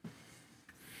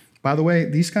 By the way,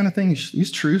 these kind of things,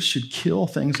 these truths should kill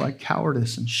things like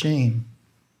cowardice and shame,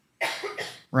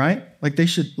 right?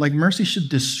 Like mercy should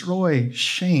destroy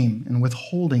shame and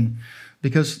withholding,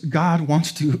 because God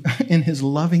wants to, in his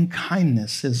loving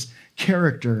kindness, his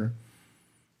character,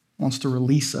 wants to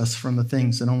release us from the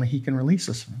things that only he can release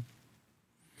us from.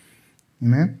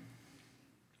 Amen?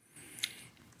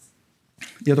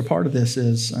 The other part of this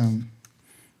is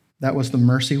that was the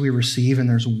mercy we receive, and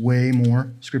there's way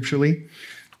more scripturally.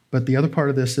 But the other part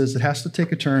of this is it has to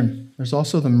take a turn. There's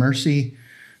also the mercy,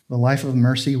 the life of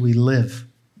mercy we live.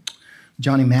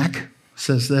 Johnny Mack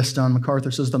says this, John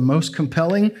MacArthur says, the most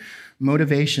compelling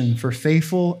motivation for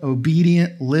faithful,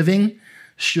 obedient living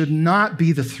should not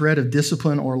be the threat of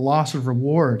discipline or loss of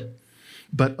reward,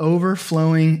 but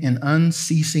overflowing and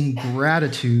unceasing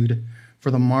gratitude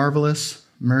for the marvelous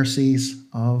mercies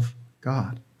of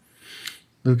God.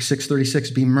 Luke 6:36,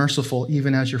 be merciful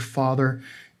even as your Father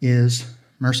is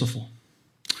merciful.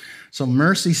 So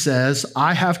mercy says,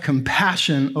 I have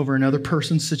compassion over another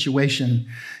person's situation,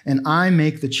 and I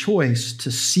make the choice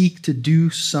to seek to do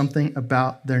something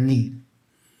about their need.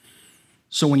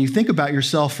 So when you think about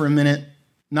yourself for a minute,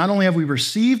 not only have we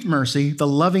received mercy, the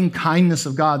loving kindness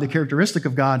of God, the characteristic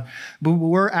of God, but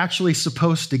we're actually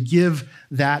supposed to give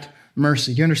that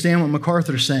mercy. Do you understand what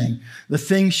MacArthur's saying? The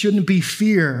thing shouldn't be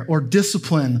fear or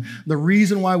discipline. The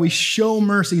reason why we show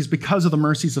mercy is because of the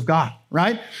mercies of God,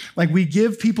 right? Like we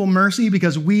give people mercy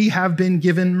because we have been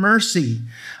given mercy.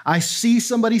 I see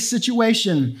somebody's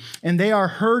situation and they are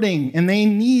hurting and they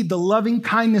need the loving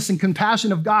kindness and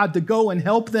compassion of God to go and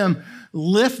help them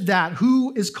lift that.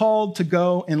 Who is called to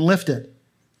go and lift it?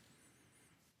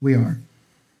 We are.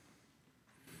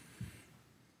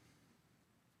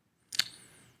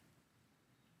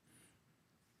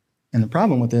 And the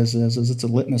problem with this is it's a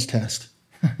litmus test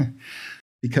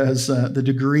because the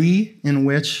degree in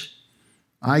which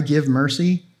I give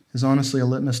mercy is honestly a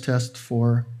litmus test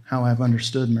for how I've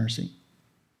understood mercy.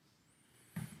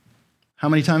 How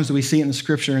many times do we see it in the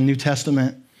scripture in New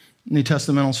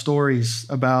Testamental stories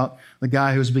about the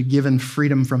guy who's been given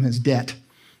freedom from his debt?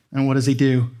 And what does he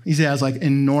do? He has like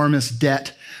enormous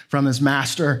debt from his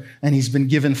master, and he's been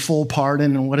given full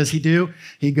pardon. And what does he do?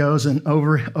 He goes and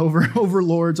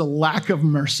overlords a lack of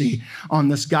mercy on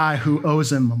this guy who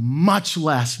owes him much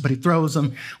less, but he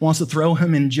wants to throw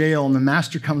him in jail. And the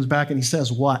master comes back and he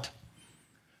says, what?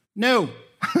 No.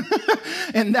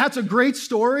 And that's a great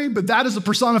story, but that is a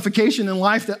personification in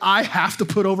life that I have to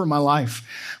put over my life.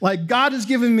 Like, God has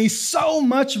given me so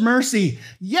much mercy,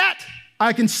 yet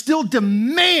I can still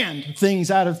demand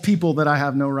things out of people that I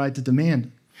have no right to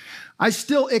demand. I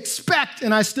still expect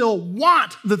and I still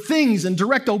want the things and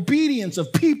direct obedience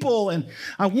of people, and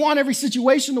I want every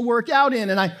situation to work out in.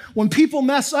 And when people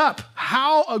mess up,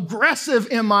 how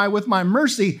aggressive am I with my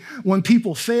mercy when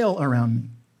people fail around me?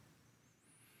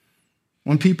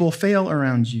 When people fail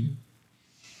around you,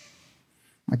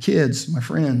 my kids, my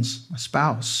friends, my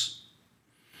spouse,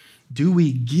 do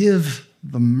we give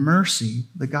the mercy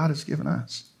that God has given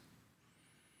us?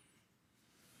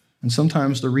 And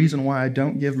sometimes the reason why I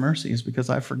don't give mercy is because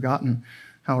I've forgotten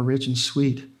how rich and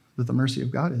sweet that the mercy of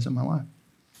God is in my life.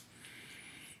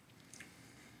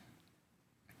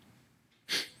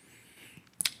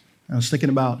 I was thinking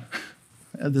about,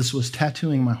 this was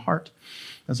tattooing my heart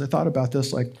as I thought about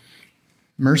this, like,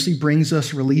 mercy brings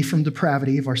us relief from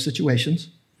depravity of our situations,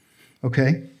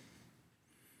 okay?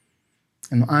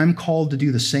 And I'm called to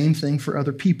do the same thing for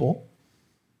other people.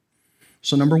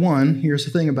 So number one, here's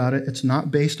the thing about it. It's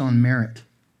not based on merit.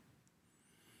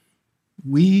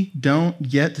 We don't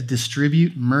get to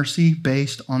distribute mercy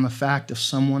based on the fact if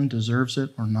someone deserves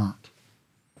it or not.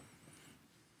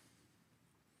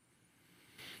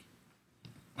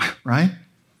 Right?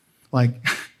 Like,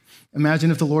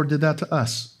 imagine if the Lord did that to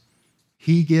us.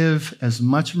 He give as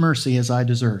much mercy as I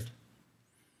deserved.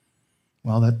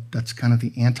 Well, that's kind of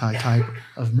the anti-type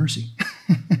of mercy.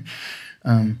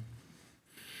 It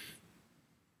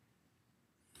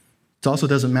also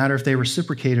doesn't matter if they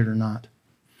reciprocate it or not.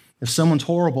 If someone's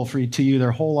horrible to you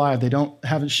their whole life, they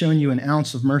haven't shown you an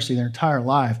ounce of mercy their entire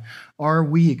life, are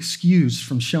we excused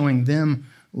from showing them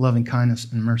loving kindness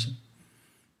and mercy?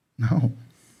 No.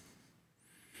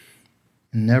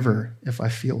 Never if I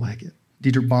feel like it.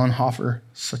 Dietrich Bonhoeffer,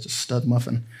 such a stud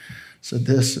muffin, said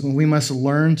this: we must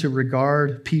learn to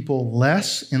regard people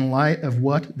less in light of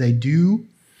what they do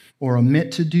or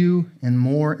omit to do, and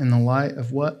more in the light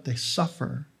of what they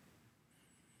suffer.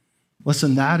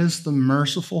 Listen, that is the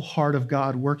merciful heart of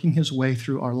God working his way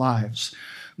through our lives.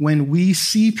 When we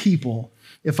see people,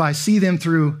 if I see them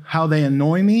through how they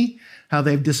annoy me, how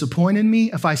they've disappointed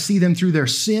me, if I see them through their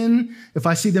sin, if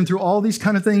I see them through all these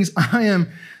kind of things, I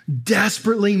am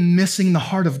desperately missing the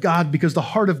heart of God, because the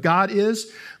heart of God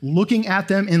is looking at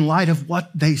them in light of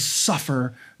what they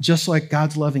suffer, just like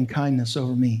God's loving kindness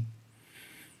over me.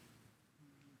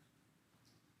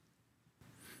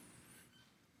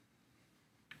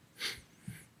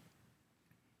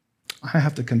 I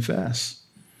have to confess,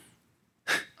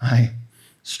 I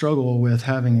struggle with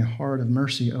having a heart of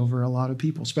mercy over a lot of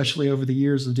people, especially over the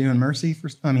years of doing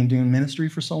doing ministry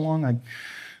for so long.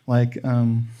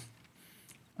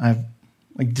 I've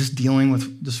just dealing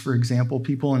with, just for example,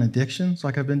 people in addictions.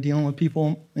 Like, I've been dealing with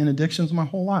people in addictions my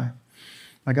whole life.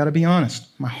 I got to be honest,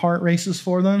 my heart races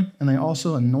for them, and they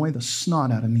also annoy the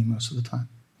snot out of me most of the time.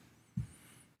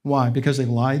 Why? Because they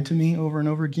lied to me over and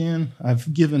over again.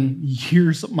 I've given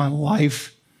years of my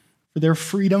life for their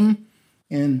freedom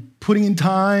and putting in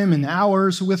time and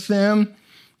hours with them.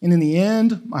 And in the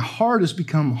end, my heart has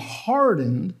become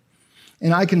hardened,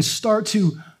 and I can start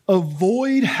to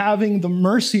avoid having the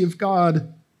mercy of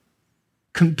God,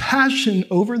 compassion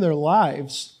over their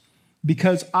lives,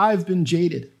 because I've been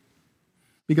jaded,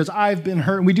 because I've been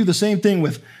hurt. And we do the same thing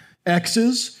with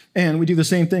exes, and we do the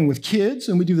same thing with kids,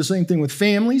 and we do the same thing with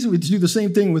families, and we do the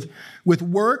same thing with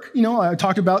work. I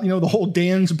talked about, the whole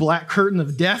Dan's black curtain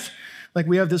of death. Like,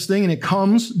 we have this thing, and it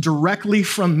comes directly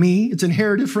from me. It's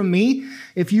inherited from me.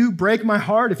 If you break my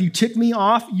heart, if you tick me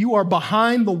off, you are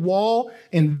behind the wall,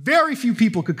 and very few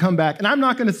people could come back. And I'm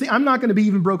not going to be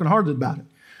even brokenhearted about it.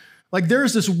 Like,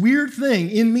 there's this weird thing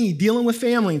in me dealing with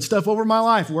family and stuff over my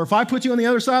life where if I put you on the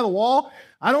other side of the wall,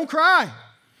 I don't cry.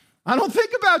 I don't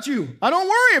think about you. I don't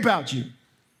worry about you.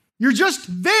 You're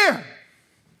just there.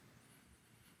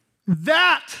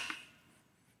 That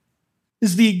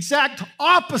is the exact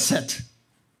opposite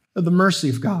of the mercy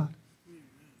of God.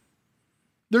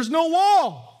 There's no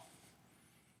wall.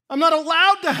 I'm not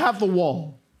allowed to have the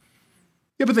wall.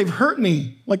 Yeah, but they've hurt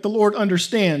me, like the Lord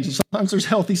understands. Sometimes there's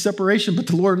healthy separation, but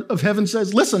the Lord of heaven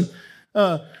says, listen,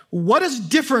 what is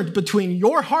different between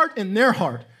your heart and their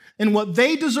heart, and what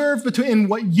they deserve and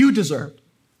what you deserve?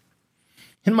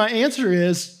 And my answer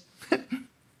is,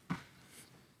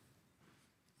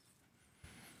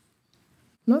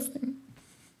 nothing.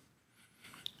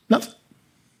 Nothing.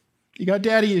 You got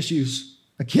daddy issues.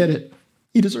 I get it.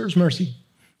 He deserves mercy.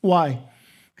 Why?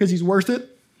 Because he's worth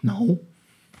it? No.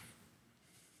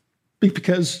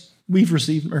 Because we've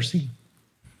received mercy.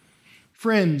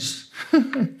 Friends,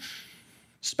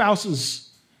 spouses,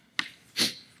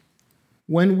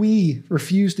 when we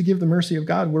refuse to give the mercy of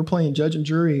God, we're playing judge and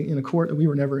jury in a court that we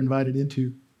were never invited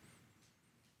into.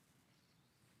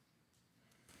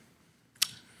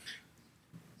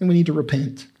 And we need to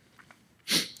repent.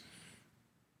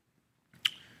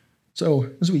 So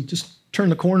as we just turn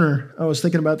the corner, I was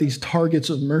thinking about these targets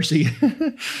of mercy.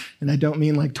 And I don't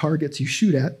mean like targets you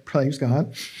shoot at, praise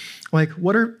God. Like,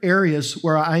 what are areas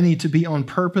where I need to be on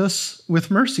purpose with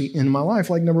mercy in my life?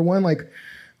 Like, number one, like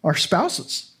our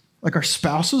spouses. Like, our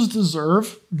spouses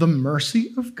deserve the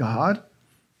mercy of God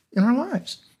in our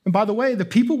lives. And by the way, the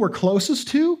people we're closest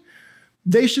to,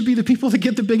 they should be the people that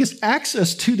get the biggest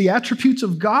access to the attributes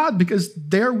of God because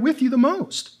they're with you the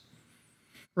most,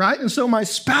 right? And so my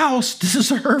spouse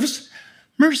deserves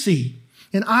mercy,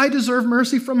 and I deserve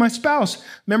mercy from my spouse.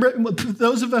 Remember,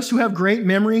 those of us who have great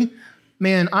memory,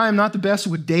 man, I am not the best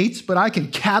with dates, but I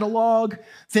can catalog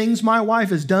things my wife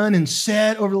has done and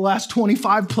said over the last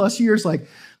 25 plus years, like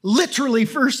literally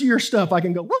first year stuff. I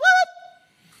can go, whoop, whoop,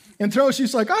 and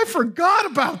she's like, I forgot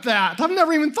about that. I've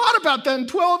never even thought about that in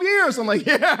 12 years. I'm like,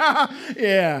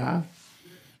 yeah,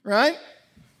 right?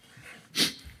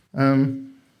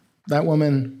 That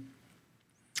woman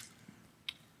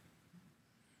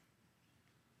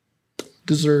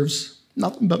deserves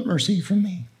nothing but mercy from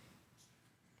me.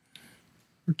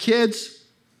 Or kids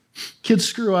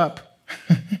screw up.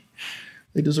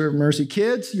 They deserve mercy.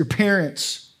 Kids, your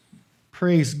parents,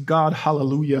 praise God,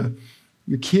 hallelujah.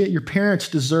 Your parents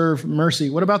deserve mercy.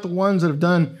 What about the ones that have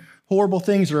done horrible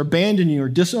things or abandoned you or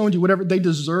disowned you, whatever? They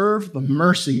deserve the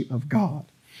mercy of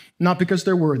God. Not because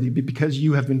they're worthy, but because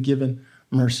you have been given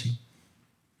mercy.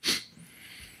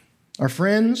 Our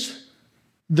friends,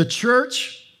 the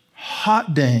church,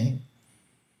 hot dang.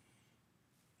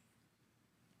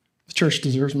 The church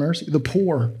deserves mercy. The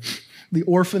poor, the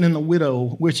orphan and the widow,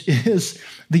 which is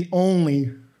the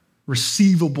only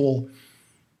receivable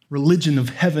religion of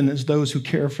heaven, is those who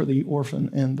care for the orphan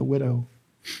and the widow.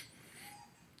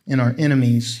 And our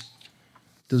enemies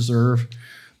deserve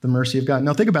the mercy of God.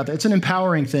 Now think about that. It's an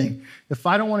empowering thing. If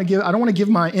I don't want to give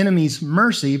my enemies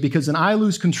mercy, because then I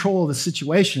lose control of the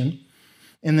situation.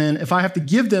 And then if I have to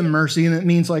give them mercy, and it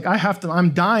means like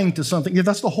I'm dying to something. Yeah,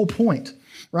 that's the whole point,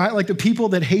 right? Like the people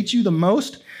that hate you the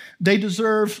most, they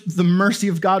deserve the mercy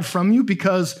of God from you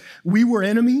because we were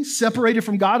enemies, separated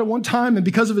from God at one time, and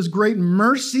because of his great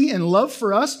mercy and love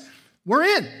for us, we're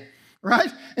in,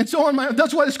 right? And so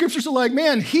that's why the scriptures are like,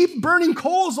 man, heap burning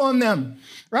coals on them,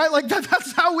 right? Like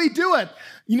that's how we do it.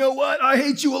 You know what? I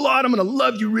hate you a lot. I'm going to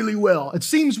love you really well. It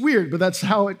seems weird, but that's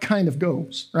how it kind of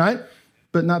goes, right?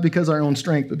 But not because of our own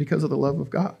strength, but because of the love of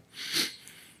God.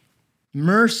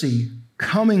 Mercy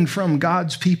coming from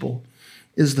God's people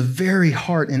is the very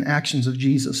heart and actions of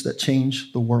Jesus that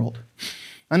change the world.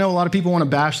 I know a lot of people want to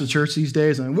bash the church these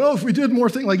days, and well, if we did more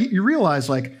things, like you realize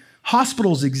like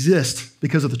hospitals exist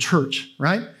because of the church,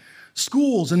 right?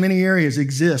 Schools in many areas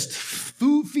exist.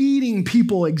 Food feeding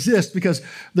people exist because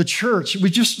the church, we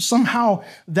just somehow,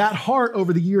 that heart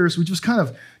over the years, we just kind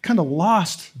of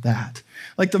lost that.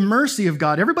 Like the mercy of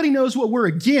God. Everybody knows what we're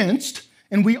against,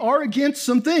 and we are against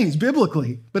some things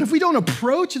biblically. But if we don't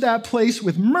approach that place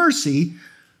with mercy,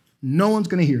 no one's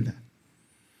going to hear that.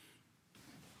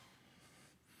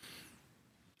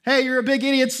 Hey, you're a big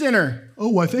idiot sinner. Oh,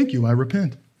 why, thank you. I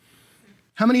repent.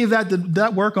 How many of that did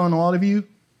that work on a lot of you?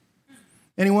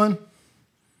 Anyone?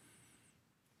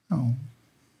 No.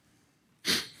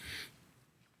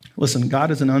 Listen,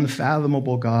 God is an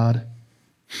unfathomable God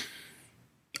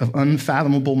of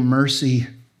unfathomable mercy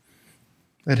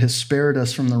that has spared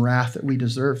us from the wrath that we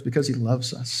deserve because he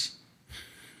loves us.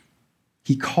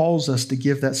 He calls us to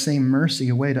give that same mercy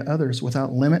away to others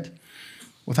without limit,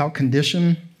 without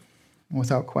condition, and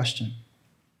without question.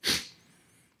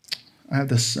 I have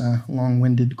this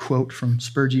long-winded quote from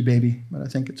Spurgey Baby, but I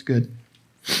think it's good.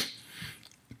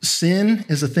 Sin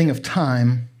is a thing of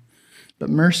time,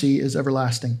 but mercy is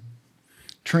everlasting.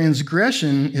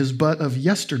 Transgression is but of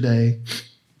yesterday,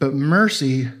 but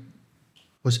mercy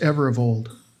was ever of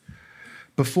old.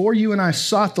 Before you and I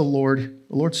sought the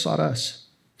Lord sought us.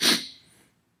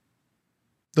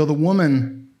 Though the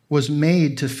woman was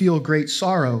made to feel great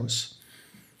sorrows,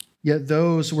 yet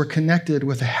those were connected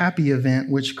with a happy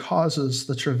event which causes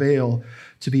the travail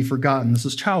to be forgotten. This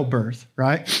is childbirth,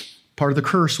 right? Part of the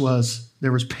curse was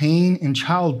there was pain in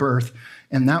childbirth,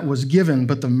 and that was given.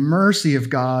 But the mercy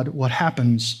of God, what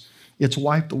happens? It's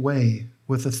wiped away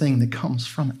with the thing that comes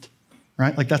from it,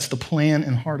 right? Like that's the plan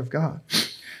and heart of God.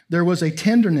 There was a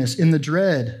tenderness in the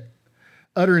dread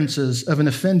utterances of an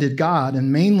offended God, and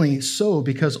mainly so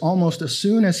because almost as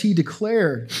soon as he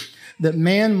declared that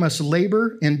man must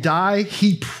labor and die,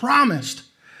 he promised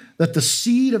that the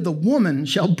seed of the woman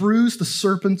shall bruise the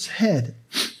serpent's head.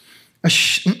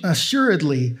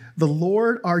 Assuredly, the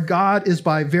Lord our God is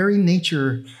by very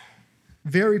nature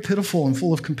very pitiful and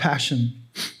full of compassion.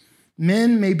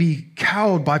 Men may be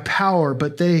cowed by power,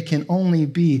 but they can only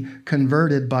be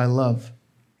converted by love.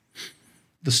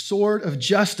 The sword of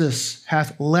justice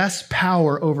hath less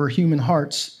power over human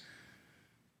hearts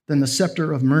than the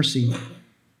scepter of mercy.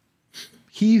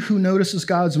 He who notices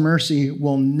God's mercy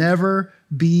will never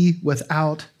be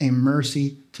without a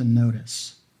mercy to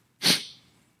notice.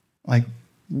 Like,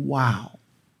 wow.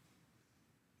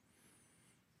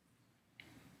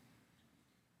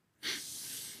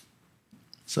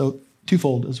 So,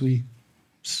 twofold as we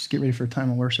get ready for a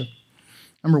time of worship.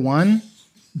 Number one,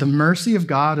 the mercy of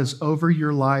God is over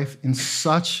your life in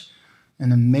such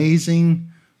an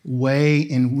amazing way,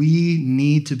 and we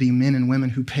need to be men and women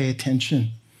who pay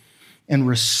attention and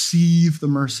receive the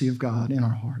mercy of God in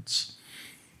our hearts.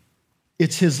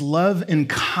 It's his love and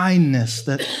kindness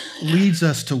that leads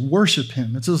us to worship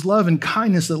him. It's his love and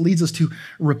kindness that leads us to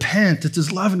repent. It's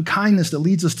his love and kindness that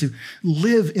leads us to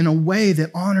live in a way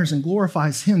that honors and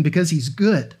glorifies him because he's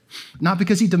good, not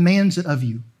because he demands it of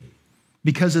you,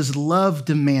 because his love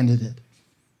demanded it.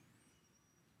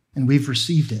 And we've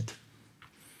received it.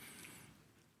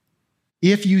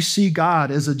 If you see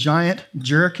God as a giant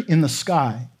jerk in the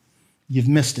sky, you've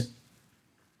missed it.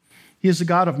 He is a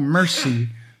God of mercy.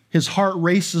 His heart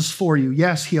races for you.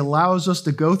 Yes, he allows us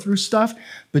to go through stuff,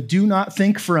 but do not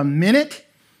think for a minute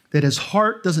that his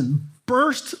heart doesn't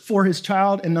burst for his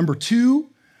child. And number two,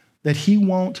 that he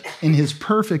won't, in his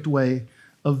perfect way,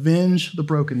 avenge the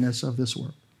brokenness of this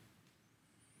world.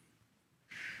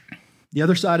 The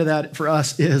other side of that for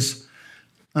us is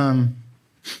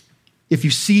if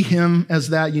you see him as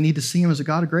that, you need to see him as a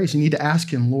God of grace. You need to ask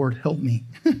him, Lord, help me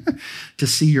to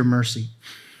see your mercy.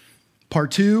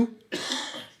 Part two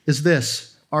is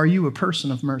this: are you a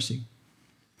person of mercy?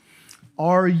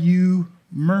 Are you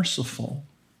merciful?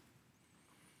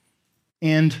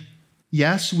 And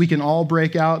yes, we can all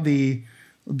break out the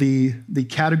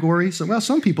categories. So, well,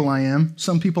 some people I am,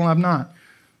 some people I'm not.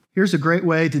 Here's a great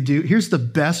way to do, here's the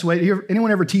best way.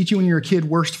 Anyone ever teach you when you were a kid,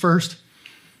 worst first?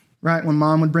 Right? When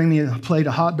mom would bring me a plate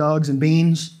of hot dogs and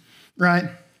beans, right?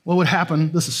 What would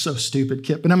happen? This is so stupid,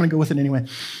 Kip, but I'm going to go with it anyway.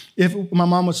 If my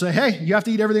mom would say, hey, you have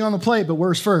to eat everything on the plate, but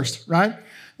worst first, right?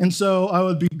 And so I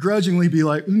would begrudgingly be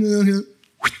like, you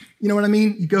know what I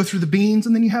mean? You go through the beans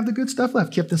and then you have the good stuff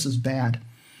left. Kip, this is bad.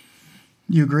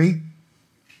 You agree?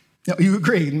 No, you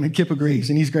agree. And Kip agrees,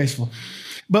 and he's graceful.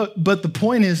 But the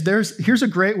point is, here's a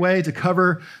great way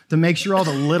to make sure all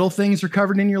the little things are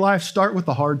covered in your life. Start with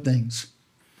the hard things,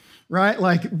 right?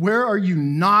 Like, where are you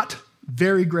not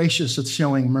very gracious at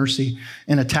showing mercy,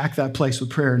 and attack that place with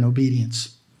prayer and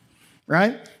obedience,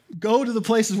 right? Go to the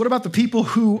places. What about the people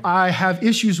who I have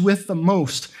issues with the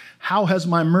most? How has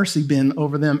my mercy been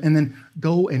over them? And then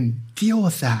go and deal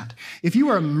with that. If you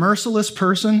are a merciless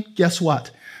person, guess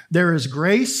what? There is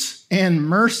grace and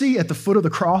mercy at the foot of the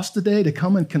cross today to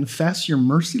come and confess your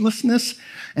mercilessness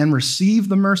and receive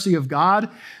the mercy of God.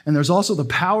 And there's also the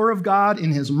power of God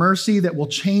in his mercy that will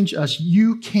change us.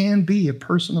 You can be a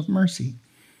person of mercy.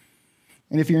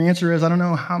 And if your answer is, I don't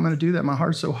know how I'm going to do that, my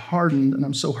heart's so hardened and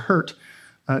I'm so hurt,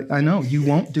 I know you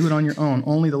won't do it on your own.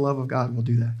 Only the love of God will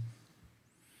do that.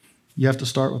 You have to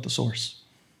start with the source.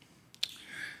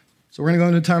 So we're going to go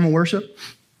into a time of worship,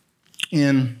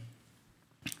 and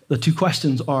the two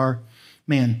questions are,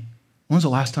 man, when's the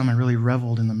last time I really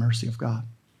reveled in the mercy of God?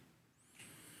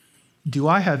 Do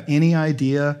I have any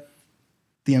idea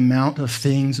the amount of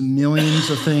things, millions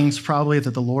of things probably,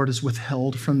 that the Lord has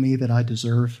withheld from me that I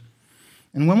deserve?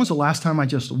 And when was the last time I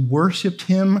just worshiped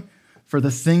him for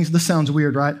the things, this sounds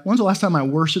weird, right? When's the last time I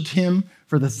worshiped him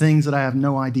for the things that I have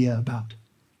no idea about?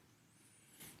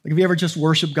 Like, have you ever just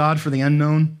worshiped God for the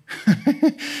unknown?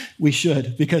 We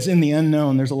should, because in the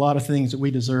unknown, there's a lot of things that we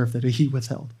deserve that he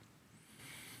withheld.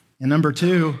 And number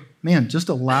two, man, just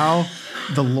allow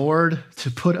the Lord to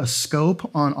put a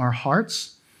scope on our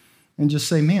hearts and just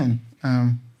say, man,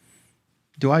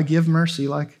 do I give mercy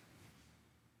like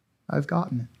I've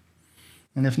gotten it?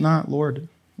 And if not, Lord,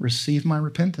 receive my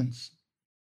repentance.